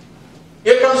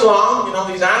here comes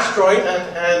along, these asteroids,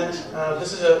 and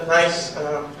this is a nice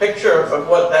picture of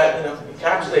what that,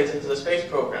 encapsulates into the space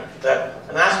program. That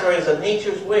an asteroid is a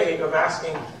nature's way of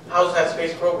asking, how's that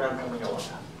space program coming along?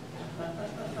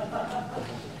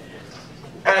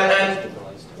 And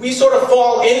we sort of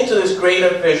fall into this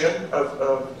greater vision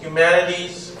of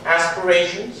humanity's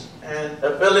aspirations and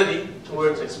ability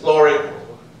towards exploring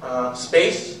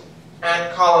space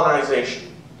and colonization.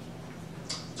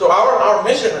 So our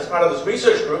mission as part of this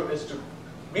research group is to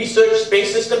research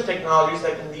space system technologies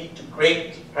that can lead to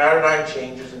great paradigm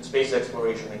changes in space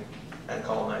exploration and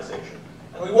colonization.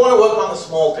 And we want to work on the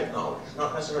small technologies,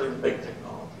 not necessarily the big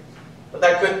technologies, but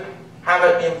that could have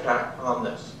an impact on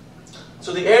this.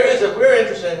 So the areas that we're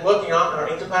interested in working on are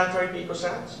interplanetary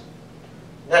picosats,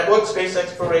 network space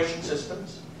exploration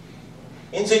systems,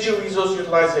 in-situ resource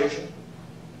utilization,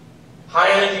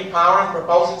 high-energy power and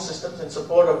propulsion systems in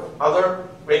support of other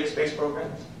great space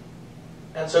programs,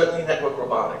 and certainly network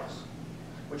robotics,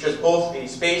 which is both the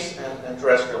space and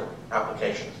terrestrial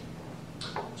applications.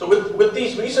 So with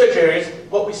these research areas,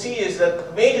 what we see is that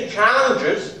the major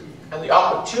challenges and the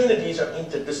opportunities are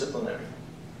interdisciplinary.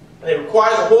 And it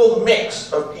requires a whole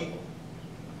mix of people.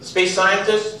 The space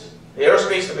scientists, the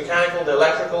aerospace, the mechanical, the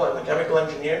electrical, and the chemical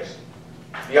engineers,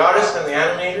 the artists and the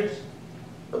animators,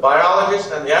 the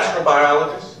biologists and the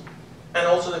astrobiologists, and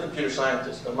also the computer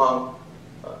scientists, among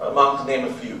to name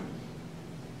a few.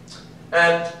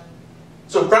 And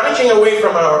so branching away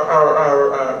from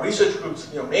our research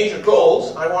group's major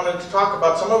goals, I wanted to talk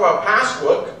about some of our past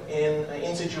work in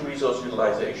situ resource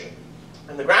utilization.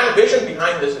 And the grand vision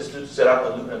behind this is to set up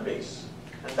a lunar base.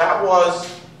 And that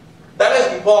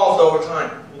has evolved over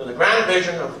time. The grand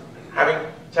vision of having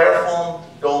terraformed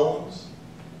domes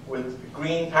with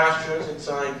green pastures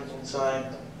inside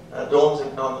domes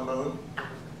on the moon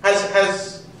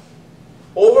has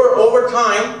over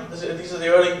time, these are the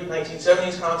early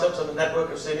 1970s concepts of the network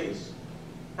of cities,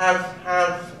 have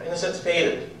in a sense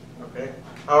faded. Okay,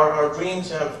 our dreams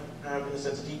have in a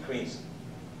sense decreased.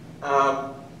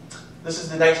 This is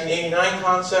the 1989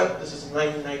 concept, this is the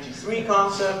 1993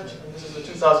 concept, and this is the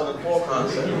 2004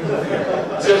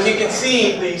 concept. So as you can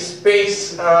see, the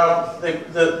space,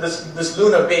 this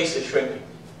lunar base is shrinking,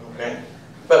 okay?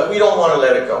 But we don't want to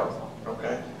let it go,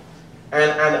 okay? And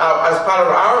as part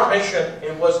of our mission,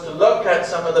 it was to look at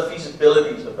some of the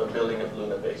feasibilities of building a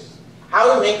lunar base.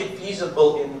 How to make it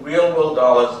feasible in real world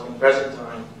dollars in present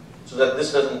time, so that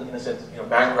this doesn't, in a sense,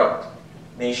 bankrupt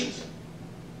nations.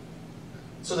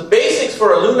 So the basics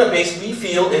for a lunar base, we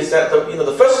feel, is that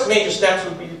the first major steps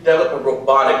would be to develop a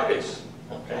robotic base.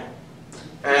 Okay,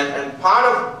 and part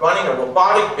of running a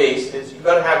robotic base is you've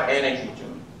got to have energy to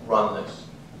run this.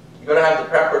 You've got to have the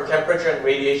proper temperature and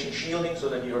radiation shielding so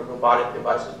that your robotic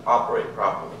devices operate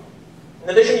properly. In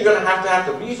addition, you're going to have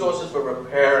the resources for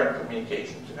repair and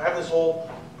communication to have this whole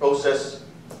process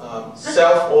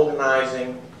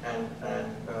self-organizing and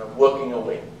working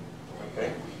away.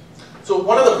 Okay. So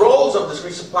one of the roles of this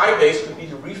resupply base could be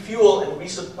to refuel and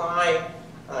resupply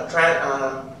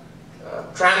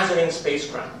transiting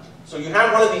spacecraft. So you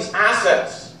have one of these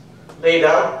assets laid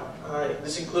out.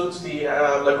 This includes the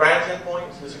Lagrangian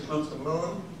points, this includes the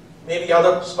moon, maybe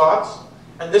other spots.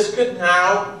 And this could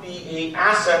now be an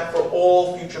asset for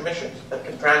all future missions that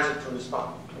can transit through the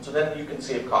spot. And so then you can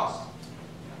save costs.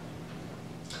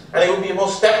 And it would be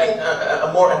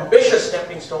a more ambitious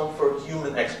stepping stone for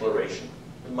human exploration.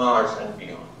 Mars and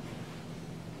beyond.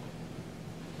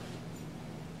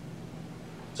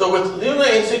 So with lunar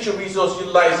in situ resource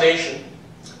utilization,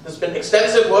 there's been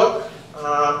extensive work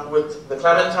with the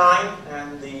Clementine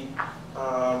and the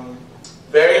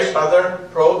various other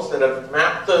probes that have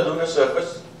mapped the lunar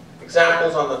surface.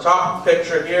 Examples on the top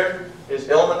picture here is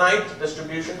ilmenite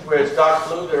distribution, where it's dark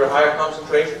blue, there are higher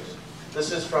concentrations.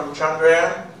 This is from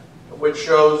Chandrayaan, which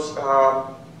shows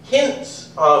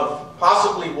hints of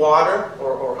possibly water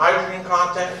or hydrogen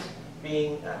content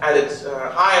being at its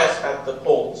highest at the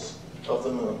poles of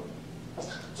the moon.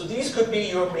 So these could be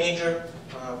your major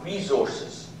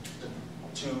resources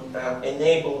to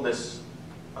enable this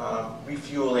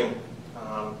refueling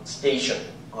station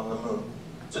on the moon.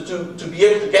 So to be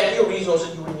able to get your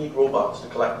resources, you would need robots to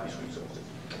collect these resources.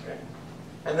 Okay?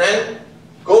 And then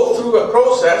go through a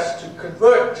process to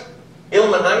convert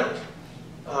ilmenite,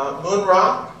 moon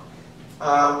rock,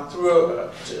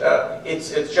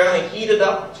 it's generally heated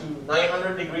up to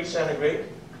 900 degrees centigrade,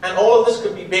 and all of this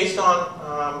could be based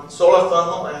on solar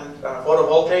thermal and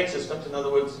photovoltaic systems, in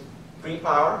other words, free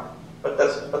power, but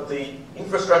the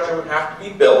infrastructure would have to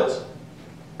be built.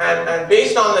 And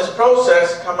based on this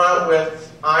process, come out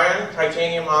with iron,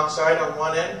 titanium oxide on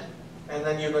one end, and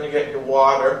then you're going to get your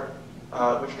water,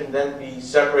 which can then be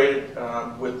separated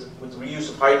with reuse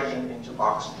of hydrogen into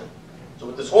oxygen. So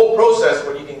with this whole process,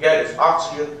 what you can get is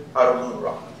oxygen out of moon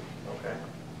rock.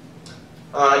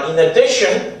 Okay. In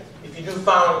addition, if you do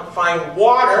find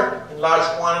water in large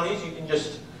quantities, you can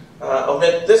just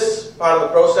omit this part of the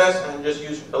process and just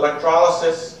use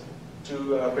electrolysis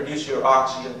to produce your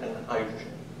oxygen and hydrogen.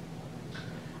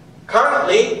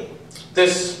 Currently,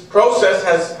 this process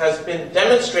has been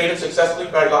demonstrated successfully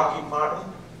by Lockheed Martin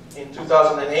in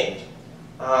 2008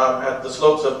 at the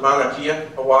slopes of Mauna Kea,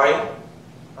 Hawaii.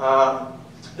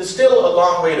 There's still a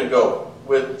long way to go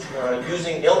with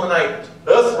using ilmenite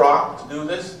earth rock to do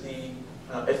this. The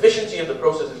efficiency of the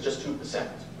process is just 2%.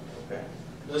 Okay?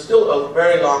 There's still a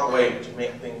very long way to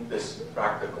make this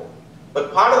practical.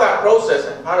 But part of that process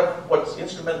and part of what's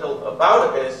instrumental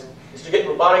about it is to get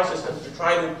robotic systems to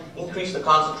try to increase the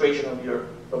concentration of your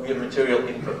material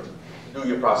input to do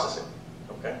your processing.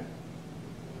 Okay?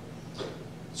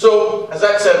 So, as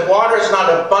I said, water is not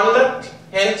abundant,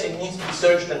 hence it needs to be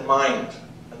searched and mined.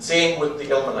 And same with the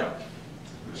ilmenite.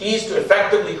 Keys to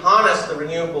effectively harness the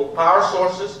renewable power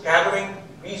sources, gathering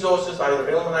resources,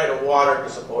 either ilmenite or water, to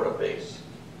support a base.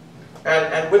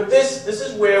 And with this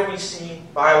is where we see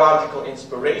biological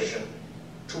inspiration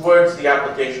towards the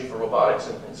application for robotics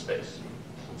in space.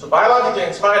 So biologically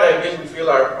inspired ideas we feel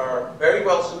are very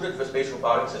well suited for space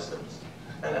robotic systems.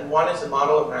 And one is the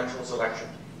model of natural selection.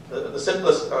 The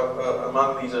simplest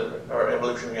among these are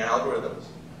evolutionary algorithms.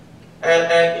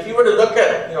 And if you were to look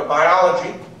at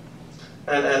biology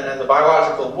and the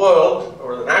biological world,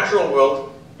 or the natural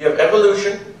world, you have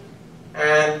evolution,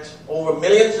 and over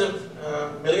millions of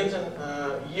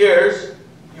years,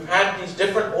 you had these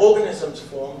different organisms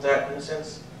formed that, in a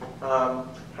sense,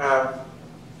 have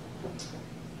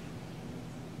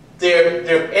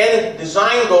their end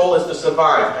design goal is to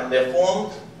survive, and they're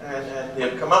formed, and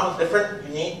they've come up with different,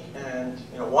 unique, and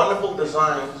wonderful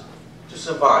designs to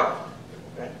survive.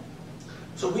 Okay?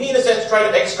 So we, in a sense, try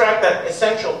to extract that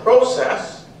essential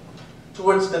process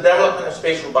towards the development of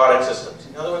space robotic systems.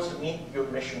 In other words, to meet your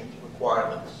mission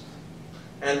requirements.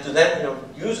 And to then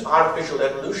use artificial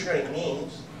evolutionary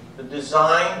means to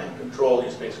design and control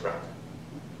your spacecraft.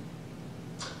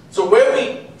 So where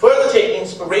we further take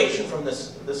inspiration from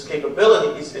this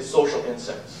capability is social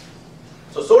insects.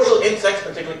 So social insects,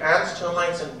 particularly ants,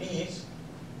 termites, and bees,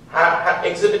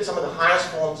 exhibit some of the highest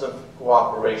forms of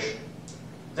cooperation.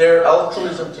 Their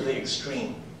altruism to the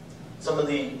extreme. Some of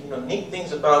the neat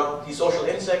things about these social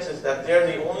insects is that they're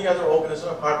the only other organism,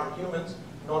 apart from humans,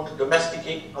 known to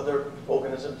domesticate other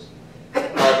organisms.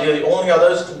 They're the only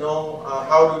others to know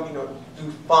how to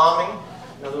do farming.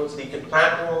 In other words, they can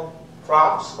plant their own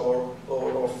crops or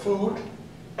food,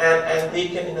 and they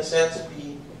can, in a sense,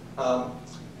 be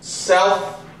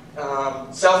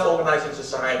self-organizing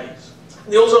societies.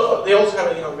 They also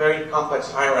have a very complex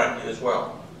hierarchy as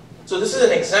well. So this is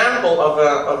an example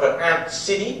of an ant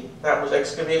city that was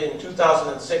excavated in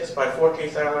 2006 by Forte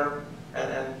Thaler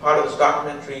and part of this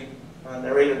documentary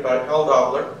narrated by Hal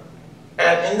Dobler.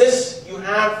 And in this, you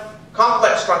have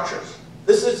complex structures.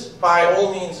 This is, by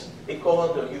all means,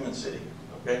 equivalent to a human city.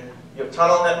 Okay? You have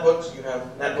tunnel networks, you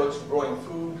have networks for growing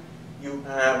food, you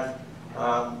have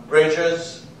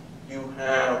bridges, you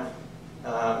have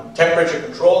temperature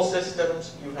control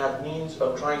systems, you have means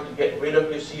of trying to get rid of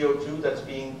your CO2 that's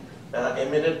being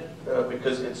emitted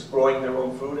because it's growing their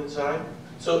own food inside.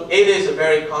 So it is a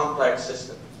very complex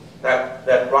system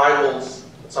that rivals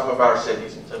some of our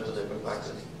cities in terms of their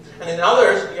complexity. And in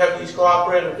others, you have these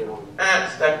cooperative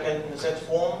ants that can, in a sense,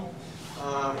 form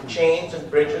chains and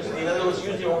bridges. In other words,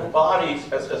 use your own bodies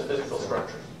as physical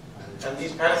structures. And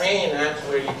these Panamanian ants,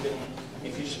 where you can,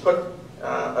 if you just put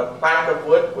a plank of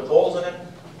wood with holes in it,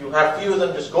 you'll have a few of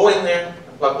them just go in there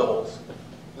and plug the holes,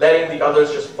 letting the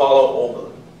others just follow over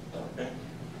them. Okay?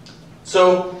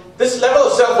 So this level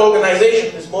of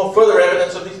self-organization is more further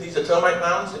evidence of these are termite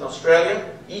mounds in Australia.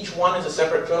 Each one is a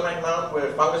separate termite mound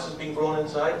where fungus is being grown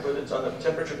inside, whether it's on a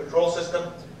temperature control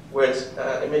system, where it's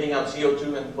emitting out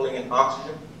CO2 and pulling in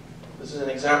oxygen. This is an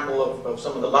example of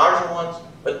some of the larger ones,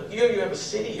 but here you have a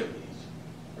city of these,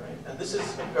 right? And this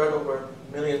is occurred over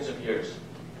millions of years.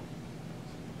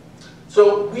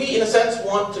 So we, in a sense,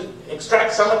 want to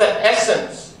extract some of that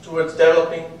essence towards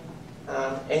developing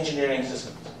engineering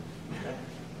systems. Okay?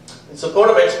 In support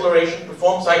of exploration,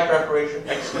 perform site preparation,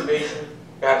 excavation,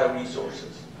 gather resources.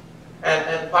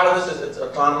 And part of this is it's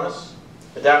autonomous,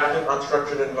 adaptive,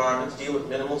 unstructured environments, deal with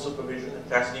minimal supervision and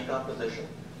task decomposition.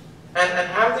 and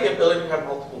have the ability to have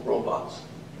multiple robots.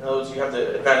 In other words, you have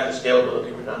the advantage of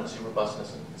scalability, redundancy,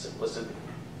 robustness, and simplicity.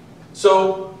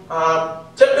 So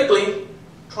typically,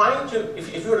 trying to,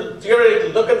 if you were to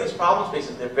theoretically look at these problem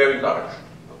spaces, they're very large.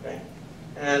 Okay?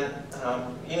 And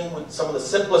even with some of the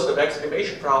simplest of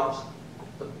excavation problems,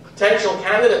 the potential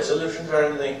candidate solutions are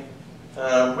in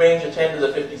the range of 10 to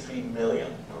the 53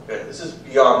 million. Okay? This is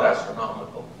beyond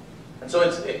astronomical. And so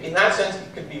it's, in that sense,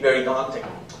 it could be very daunting.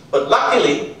 But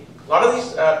luckily, a lot of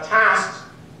these tasks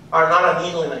are not a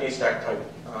needle in a haystack type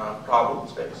problem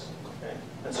space. Okay?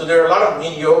 And so there are a lot of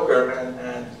mediocre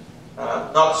and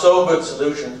not so good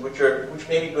solutions which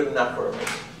may be good enough for a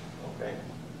mission. Okay?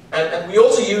 And we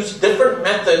also use different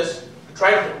methods to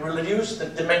try to reduce the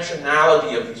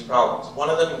dimensionality of these problems. One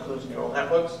of them includes neural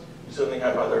networks. We certainly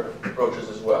have other approaches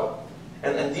as well.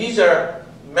 And these are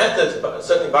methods,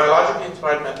 certainly biologically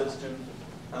inspired methods,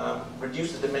 to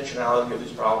reduce the dimensionality of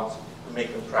these problems, to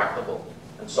make them tractable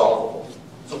and solvable.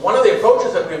 So one of the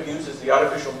approaches that we've used is the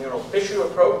artificial neural tissue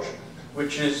approach,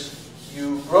 which is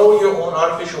you grow your own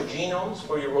artificial genomes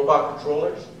for your robot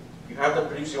controllers. You have them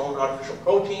produce your own artificial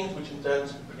proteins, which in turn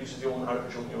produces your own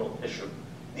artificial neural tissue.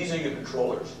 These are your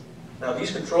controllers. Now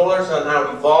these controllers are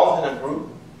now evolved in a group,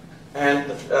 and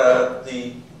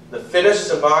the fittest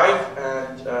survive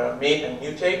and mate and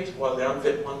mutate, while the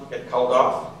unfit ones get culled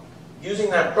off. Using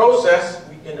that process,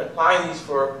 we can apply these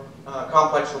for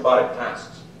complex robotic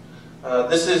tasks.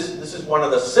 This is one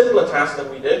of the simpler tasks that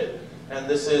we did, and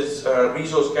this is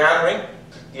resource gathering.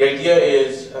 The idea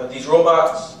is these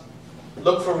robots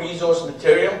look for resource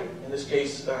material, in this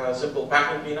case simple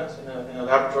packing peanuts in a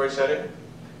laboratory setting,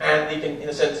 and they can, in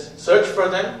a sense, search for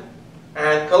them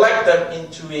and collect them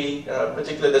into a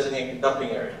particular designated dumping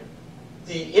area.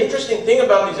 The interesting thing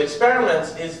about these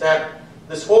experiments is that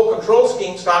this whole control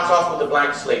scheme starts off with a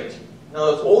blank slate.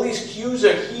 Now, all these cues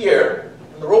are here,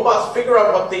 and the robots figure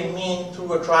out what they mean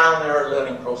through a trial and error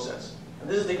learning process. And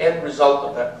this is the end result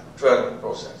of that learning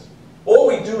process. All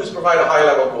we do is provide a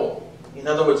high-level goal. In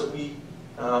other words, we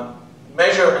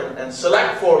measure and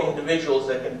select for individuals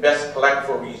that can best collect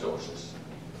for resources.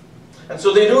 And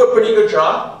so they do a pretty good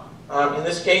job. In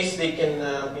this case, they can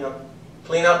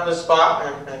clean up the spot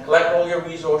and collect all your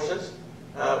resources.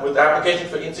 With application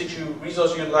for in-situ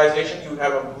resource utilization, you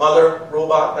have a mother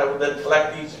robot that would then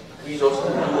collect these resources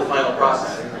and do the final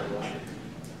processing.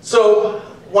 So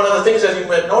one of the things, as you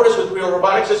might notice with real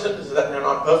robotic systems, is that they're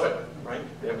not perfect. Right?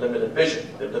 They have limited vision,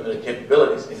 they have limited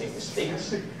capabilities, they make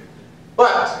mistakes.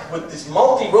 But with this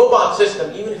multi-robot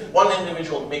system, even if one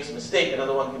individual makes a mistake,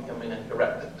 another one can come in and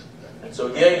correct it. And so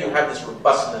here you have this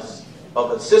robustness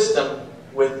of a system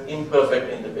with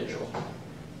imperfect individuals.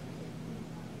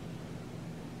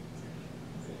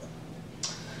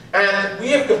 And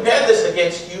we have compared this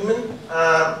against human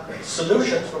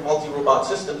solutions for multi-robot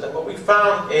systems, and what we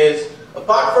found is,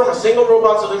 apart from a single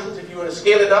robot solutions, if you were to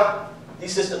scale it up,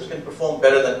 these systems can perform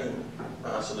better than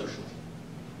human solutions.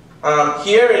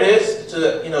 Here it is,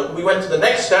 we went to the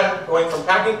next step, going from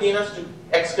packing peanuts to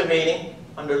excavating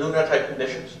under lunar type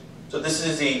conditions. So this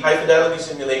is the high fidelity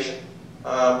simulation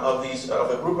of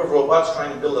a group of robots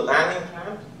trying to build a landing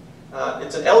pad.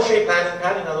 It's an L-shaped landing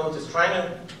pad. In other words, it's trying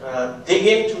to dig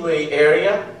into an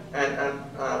area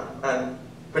and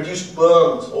produce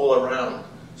berms all around.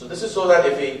 So this is so that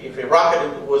if a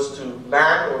rocket was to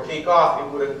land or take off,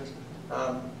 it wouldn't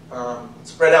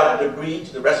spread out debris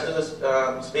to the rest of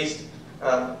the space,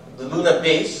 the lunar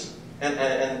base,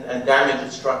 and damage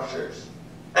its structures.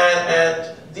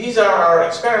 And these are our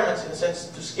experiments, in a sense,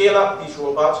 to scale up these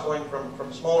robots, going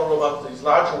from smaller robots to these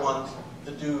larger ones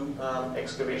to do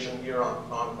excavation here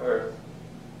on Earth.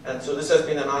 And so this has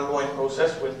been an ongoing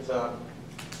process with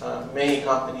many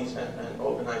companies and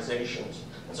organizations.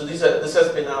 And so this has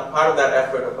been part of that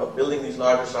effort of building these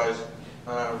larger size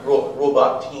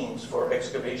robot teams for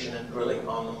excavation and drilling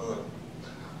on the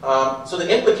moon. So the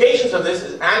implications of this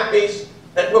is ant-based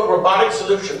network robotic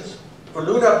solutions for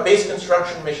lunar-based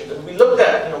construction missions. And we looked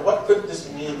at, what could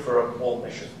this mean for a whole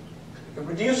mission? It could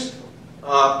reduce,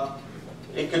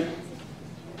 it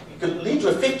could lead to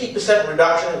a 50%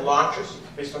 reduction in launches,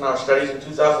 based on our studies in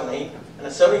 2008, and a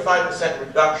 75%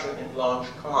 reduction in launch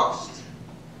costs.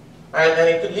 And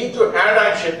it could lead to a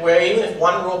paradigm shift where even if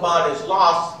one robot is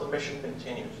lost, the mission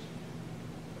continues.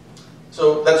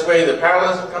 So that's where the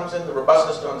parallelism comes in, the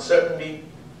robustness to uncertainty,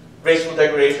 graceful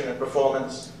degradation and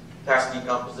performance, task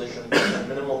decomposition, and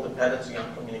minimal dependency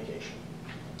on communication.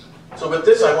 So with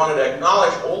this, I wanted to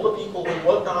acknowledge all the people who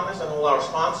worked on this and all our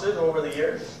sponsors over the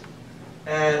years.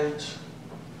 And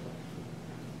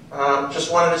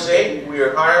just wanted to say, we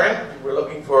are hiring. We're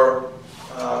looking for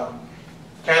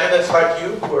candidates like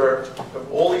you who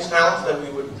have all these talents that we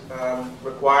would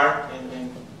required in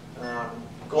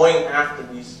going after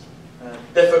these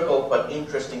difficult but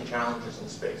interesting challenges in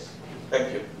space.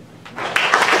 Thank you.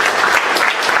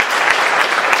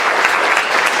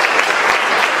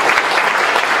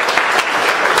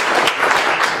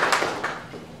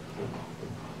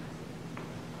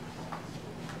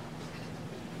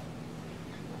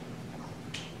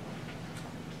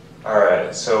 All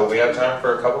right, so we have time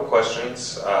for a couple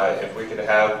questions. If we could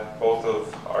have both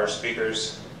of our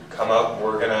speakers come up,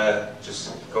 we're gonna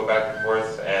just go back and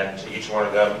forth, and to each one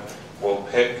of them, we'll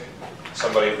pick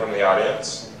somebody from the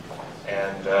audience,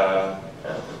 and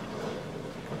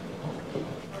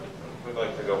who'd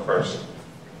like to go first?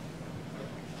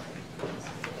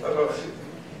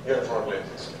 Uniform,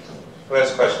 please. Who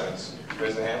has questions?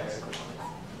 Raise the hands.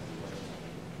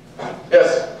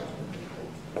 Yes.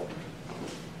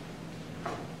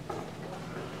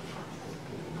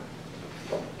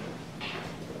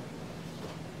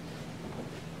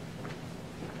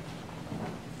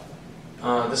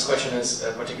 This question is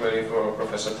particularly for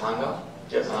Professor Thanga.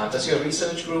 Yes. Does your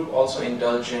research group also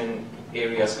indulge in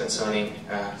areas concerning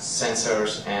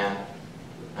sensors and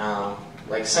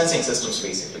like sensing systems,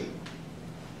 basically,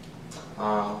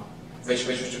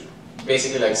 which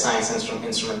basically like science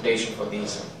instrumentation for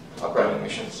these upcoming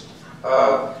missions?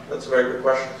 That's a very good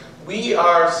question. We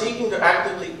are seeking to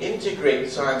actively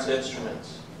integrate science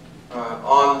instruments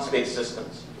on space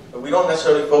systems. We don't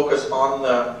necessarily focus on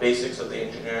the basics of the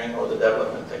engineering or the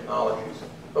development technologies,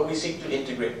 but we seek to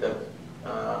integrate them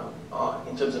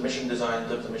in terms of mission design, in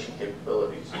terms of mission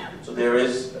capabilities. So there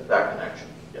is that connection,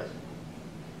 yes.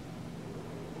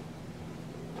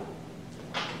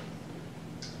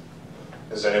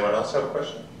 Does anyone else have a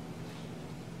question?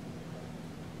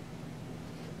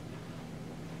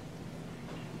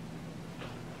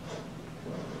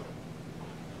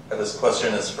 This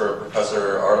question is for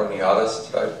Professor Artemiadis.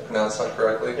 Did I pronounce that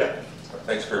correctly? Yeah.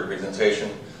 Thanks for your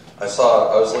presentation. I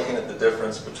was looking at the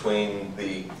difference between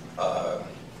the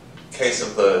case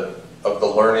of the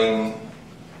learning,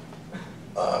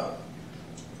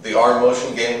 the arm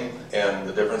motion game, and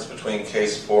the difference between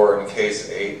case 4 and case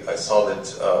 8. I saw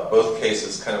that both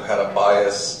cases kind of had a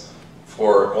bias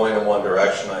for going in one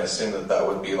direction. I assume that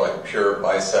would be like pure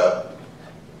bicep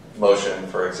motion,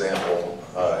 for example.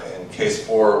 And case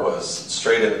 4 was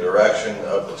straight in the direction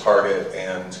of the target,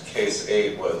 and case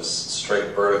 8 was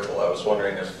straight vertical. I was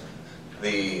wondering if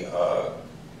the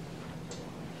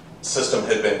system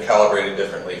had been calibrated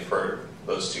differently for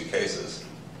those two cases.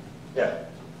 Yeah,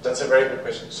 that's a very good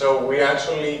question. So we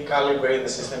actually calibrate the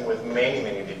system with many,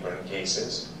 many different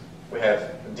cases. We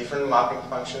have different mapping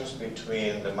functions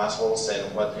between the muscles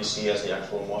and what you see as the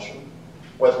actual motion.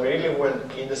 What we really were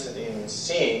interested in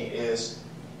seeing is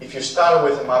if you start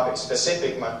with a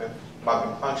specific mapping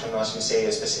function, as you say,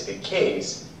 a specific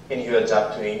case, and you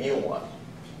adapt to a new one.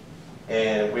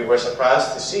 And we were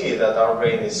surprised to see that our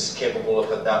brain is capable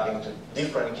of adapting to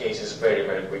different cases very,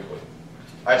 very quickly.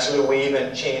 Actually, we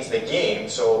even changed the game,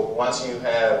 so once you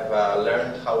have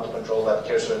learned how to control that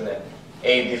cursor in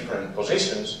 8 different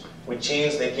positions, we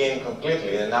changed the game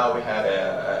completely, and now we have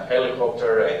a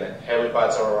helicopter and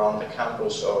helipads are around the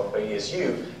campus of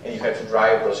ESU, and you have to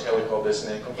drive those helicopters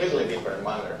in a completely different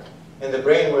manner. And the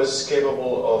brain was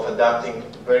capable of adapting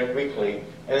very quickly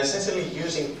and essentially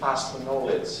using past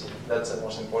knowledge. That's the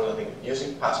most important thing,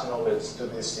 using past knowledge to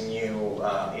this new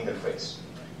interface.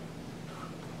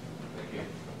 Thank you.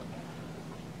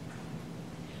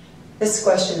 This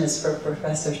question is for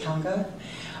Professor Thanga.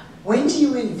 When do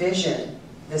you envision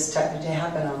this type to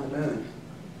happen on the moon?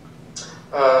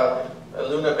 A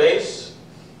lunar base,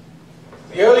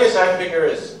 the earliest I figure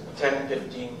is 10,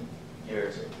 15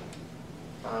 years.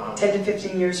 10 to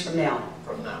 15 years from now?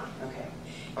 From now. Okay.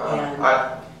 And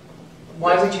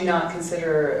why would you not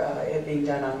consider it being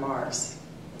done on Mars,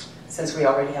 since we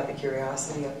already have the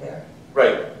Curiosity up there?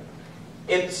 Right.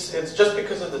 It's just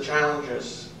because of the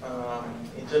challenges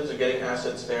in terms of getting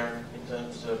assets there, in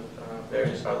terms of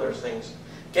various other things.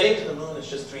 Getting to the moon is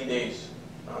just 3 days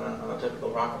on a typical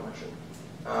rocket mission.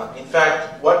 In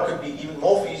fact, what could be even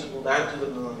more feasible than to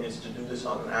the moon is to do this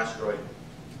on an asteroid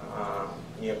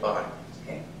nearby.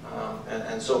 Okay.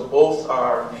 And so both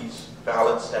are these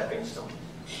valid stepping stones.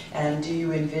 And do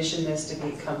you envision this to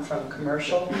come from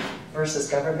commercial versus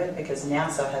government? Because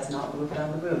NASA has not moved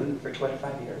on the moon for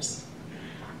 25 years.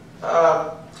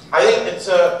 I think it's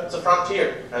a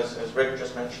frontier, as Rick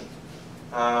just mentioned.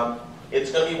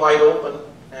 It's going to be wide open,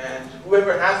 and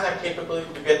whoever has that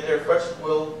capability to get there first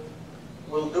will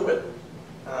do it.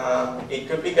 It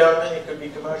could be government, it could be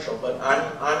commercial, but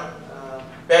I'm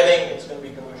betting it's going to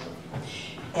be commercial.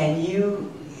 And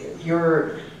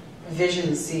your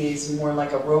vision sees more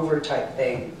like a rover type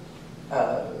thing,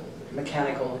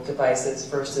 mechanical devices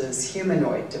versus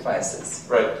humanoid devices.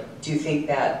 Right. Do you think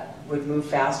that would move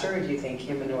faster, or do you think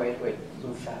humanoid would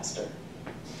move faster?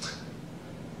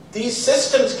 These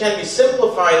systems can be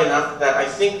simplified enough that I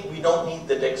think we don't need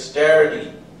the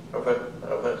dexterity of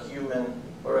a human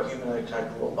or a humanoid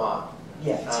type robot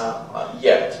Yet. I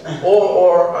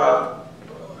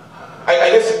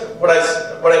guess what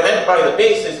I meant by the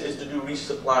base is to do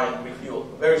resupply and refuel.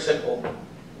 Very simple,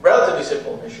 relatively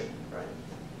simple mission, right?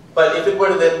 But if it were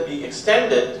to then be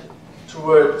extended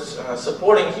towards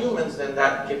supporting humans, then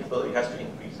that capability has to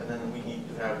increase, and then we need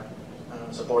to have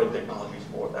supporting technologies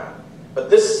for that. But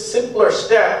this simpler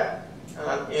step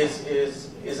is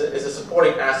a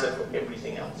supporting asset for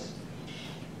everything else.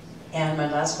 And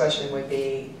my last question would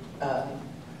be,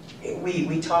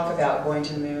 we talk about going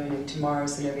to the moon and to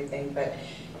Mars and everything, but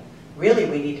really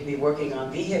we need to be working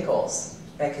on vehicles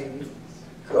that can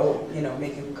go,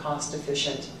 make them cost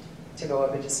efficient to go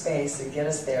up into space and get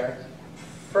us there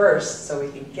first so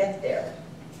we can get there.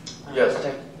 Yes.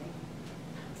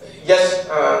 Yes,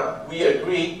 we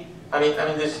agree. I mean,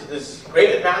 there's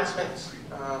great advancements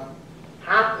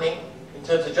happening in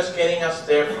terms of just getting us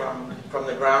there from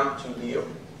the ground to LEO.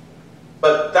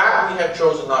 But that we have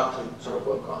chosen not to sort of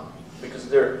work on, because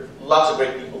there are lots of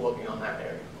great people working on that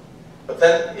area. But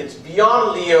then it's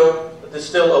beyond LEO, but there's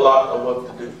still a lot of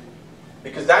work to do.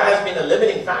 Because that has been a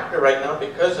limiting factor right now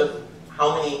because of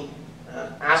how many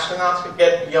astronauts could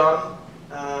get beyond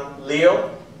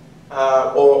LEO,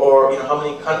 or how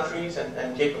many countries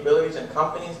and capabilities and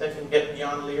companies that can get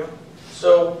beyond LEO.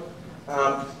 So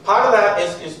part of that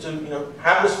is to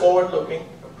have this forward-looking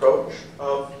approach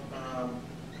of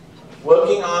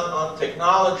working on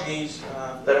technologies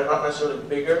that are not necessarily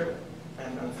bigger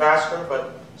and faster,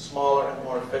 but smaller and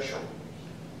more efficient.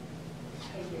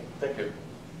 Thank you. Thank you.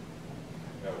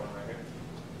 Got one right here.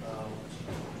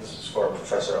 This is for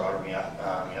Professor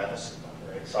Artemiadis.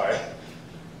 Right, sorry.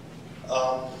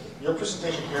 Your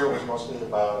presentation here was mostly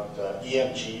about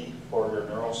EMG for your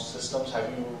neural systems. Have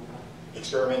you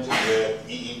experimented with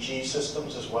EEG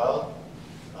systems as well?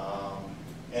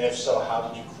 And if so, how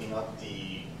did you clean up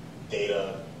the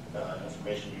data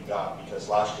information you got? Because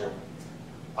last year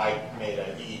I made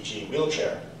an EEG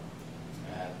wheelchair,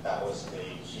 and that was a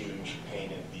huge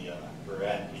pain in the rear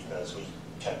end because we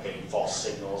kept getting false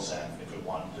signals, and if we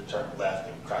wanted to turn left,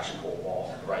 it would crash into a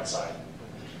wall on the right side.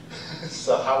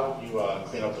 So how would you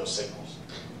clean up those signals?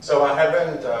 So I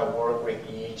haven't worked with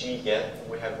EEG yet.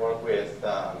 We have worked with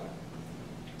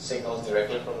signals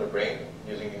directly from the brain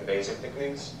using invasive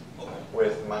techniques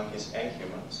with monkeys and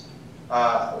humans.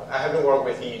 I haven't worked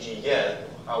with EEG yet.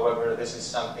 However, this is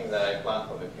something that I plan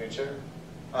for the future.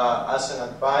 As an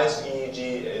advice, EEG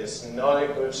is not a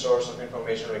good source of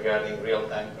information regarding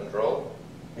real-time control.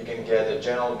 You can get a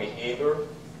general behavior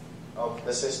of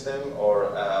the system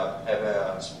or have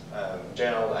a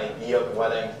general idea of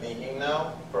what I'm thinking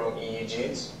now from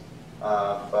EEGs,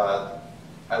 but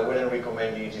I wouldn't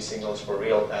recommend EEG signals for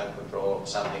real-time control of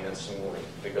something that's moving,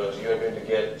 because you're going to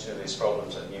get to these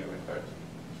problems that you referred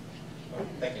to.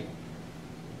 Thank you.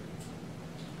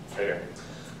 Right here.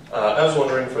 I was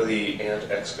wondering, for the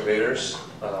ant excavators,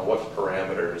 what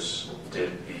parameters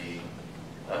did the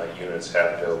units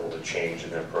have available to change in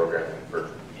their programming for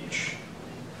each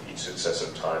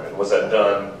successive time? And was that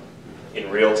done in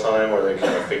real time, where they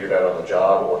kind of figured out on the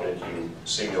job, or did you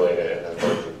simulate it and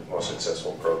then put the most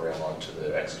successful program onto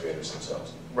the excavators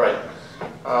themselves? Right.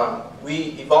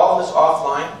 We evolved this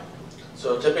offline.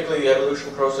 So typically the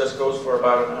evolution process goes for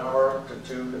about an hour to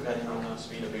two, depending on the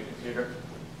speed of your computer.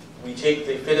 We take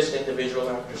the fittest individual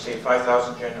after, say,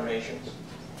 5,000 generations,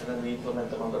 and then we implement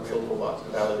them on the real robots to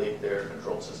validate their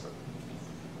control system.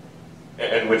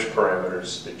 And which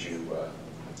parameters did you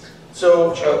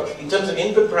So in terms of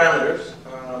input parameters,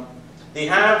 they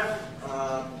have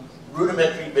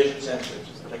rudimentary vision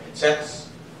sensors that can sense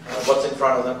what's in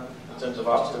front of them in terms of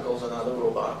obstacles and other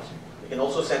robots. They can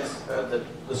also sense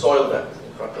the soil depth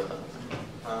in front of them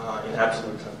in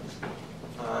absolute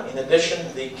terms. In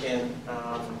addition, they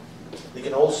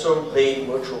can also lay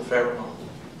virtual pheromone.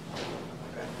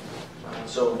 Okay.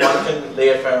 So one can lay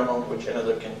a pheromone which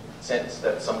another can sense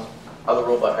that some other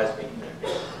robot has been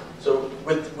there. So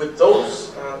with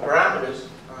those parameters,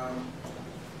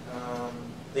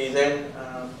 they then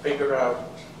figure out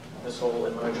this whole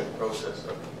emergent process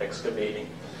of excavating.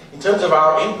 In terms of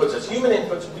our inputs, as human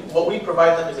inputs, what we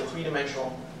provide them is a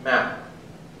three-dimensional map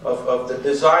of the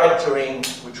desired terrain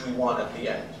which we want at the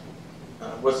end,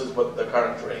 versus what the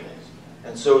current terrain is.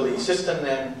 And so the system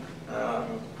then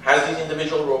has these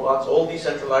individual robots, all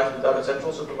decentralized without a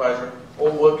central supervisor,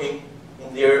 all working in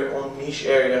in their own niche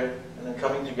area and then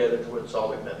coming together towards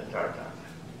solving that entire task.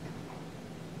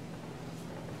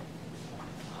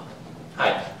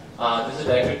 Hi, this is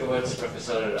directed towards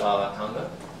Professor Thanga.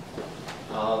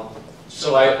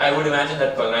 So I would imagine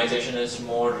that colonization is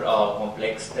more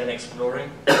complex than exploring.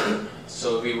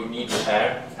 So we would need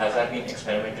repair. Has that been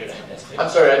experimented and tested? I'm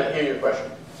sorry, I didn't hear your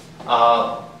question.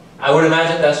 I would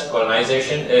imagine that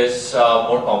colonization is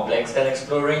more complex than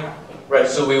exploring. Right.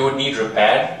 So we would need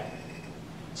repair.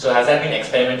 So has that been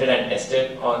experimented and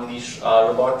tested on these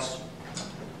robots?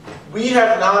 We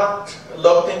have not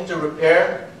looked into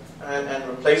repair and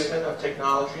replacement of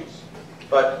technologies,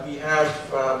 but we have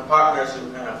partners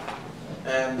who have.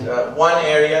 And one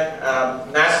area,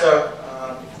 NASA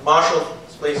Marshall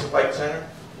Space Flight Center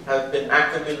has been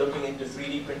actively looking into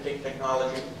 3D printing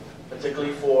technology,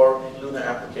 particularly for lunar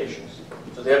applications.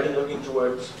 So they have been looking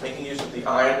towards making use of the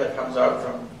iron that comes out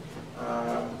from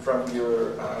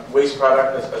your waste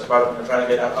product as part of trying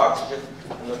to get out oxygen,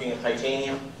 and looking at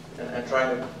titanium and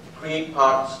trying to create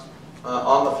parts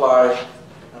on the fly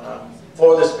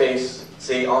for the space,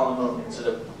 say on the moon, instead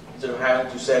of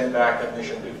having to send back a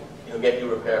mission to get you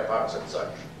repair parts and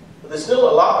such. But there's still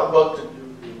a lot of work to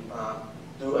do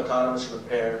to do autonomous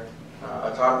repair,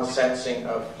 autonomous sensing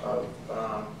of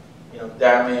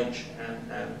damage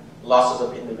and losses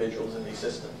of individuals in these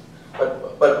systems.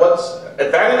 But what's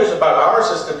advantageous about our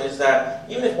system is that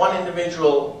even if one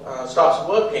individual stops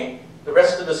working, the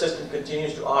rest of the system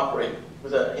continues to operate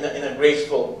in a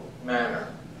graceful manner.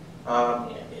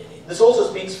 This also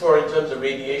speaks for in terms of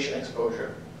radiation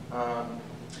exposure.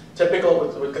 Typical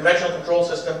with conventional control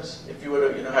systems, if you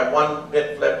were to have one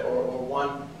bit flip or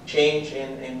one change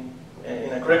in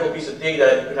a critical piece of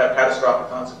data, you could have catastrophic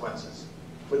consequences.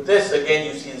 With this, again,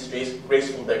 you see this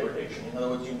graceful degradation. In other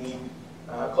words, you need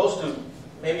close to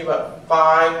maybe about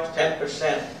 5 to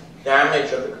 10%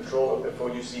 damage of the controller before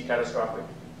you see catastrophic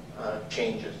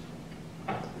changes.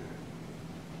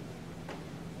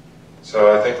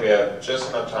 So I think we have just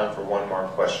enough time for one more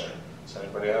question. Does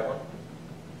anybody have one?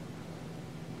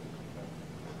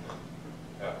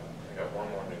 Yeah, I got one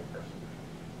more new person.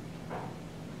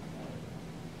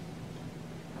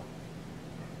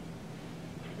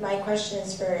 My question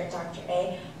is for Dr.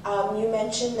 A. You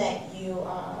mentioned that you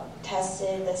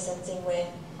tested the sensing with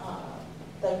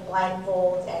like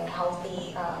blindfolds and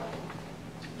healthy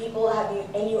people.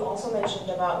 And you also mentioned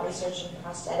about research in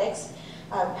prosthetics.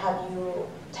 Have you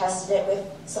tested it with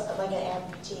like an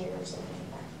amputee or something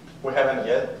like that? We haven't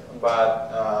yet,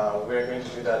 but we're going to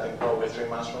do that in probably 3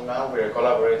 months from now. We're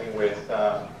collaborating with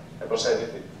a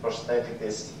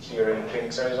prosthetist here in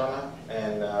Phoenix, Arizona,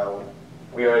 and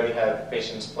we already have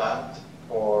patients planned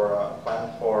for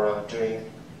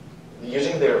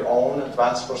using their own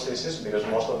advanced prosthesis, because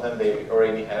most of them they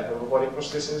already have a robotic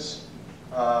prosthesis.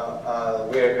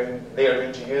 They are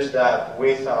going to use that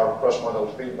with our cross-modal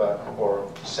feedback for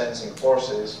sensing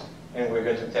forces, and we're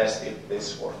going to test if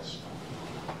this works.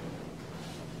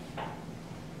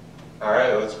 All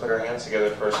right, let's put our hands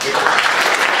together for our speakers.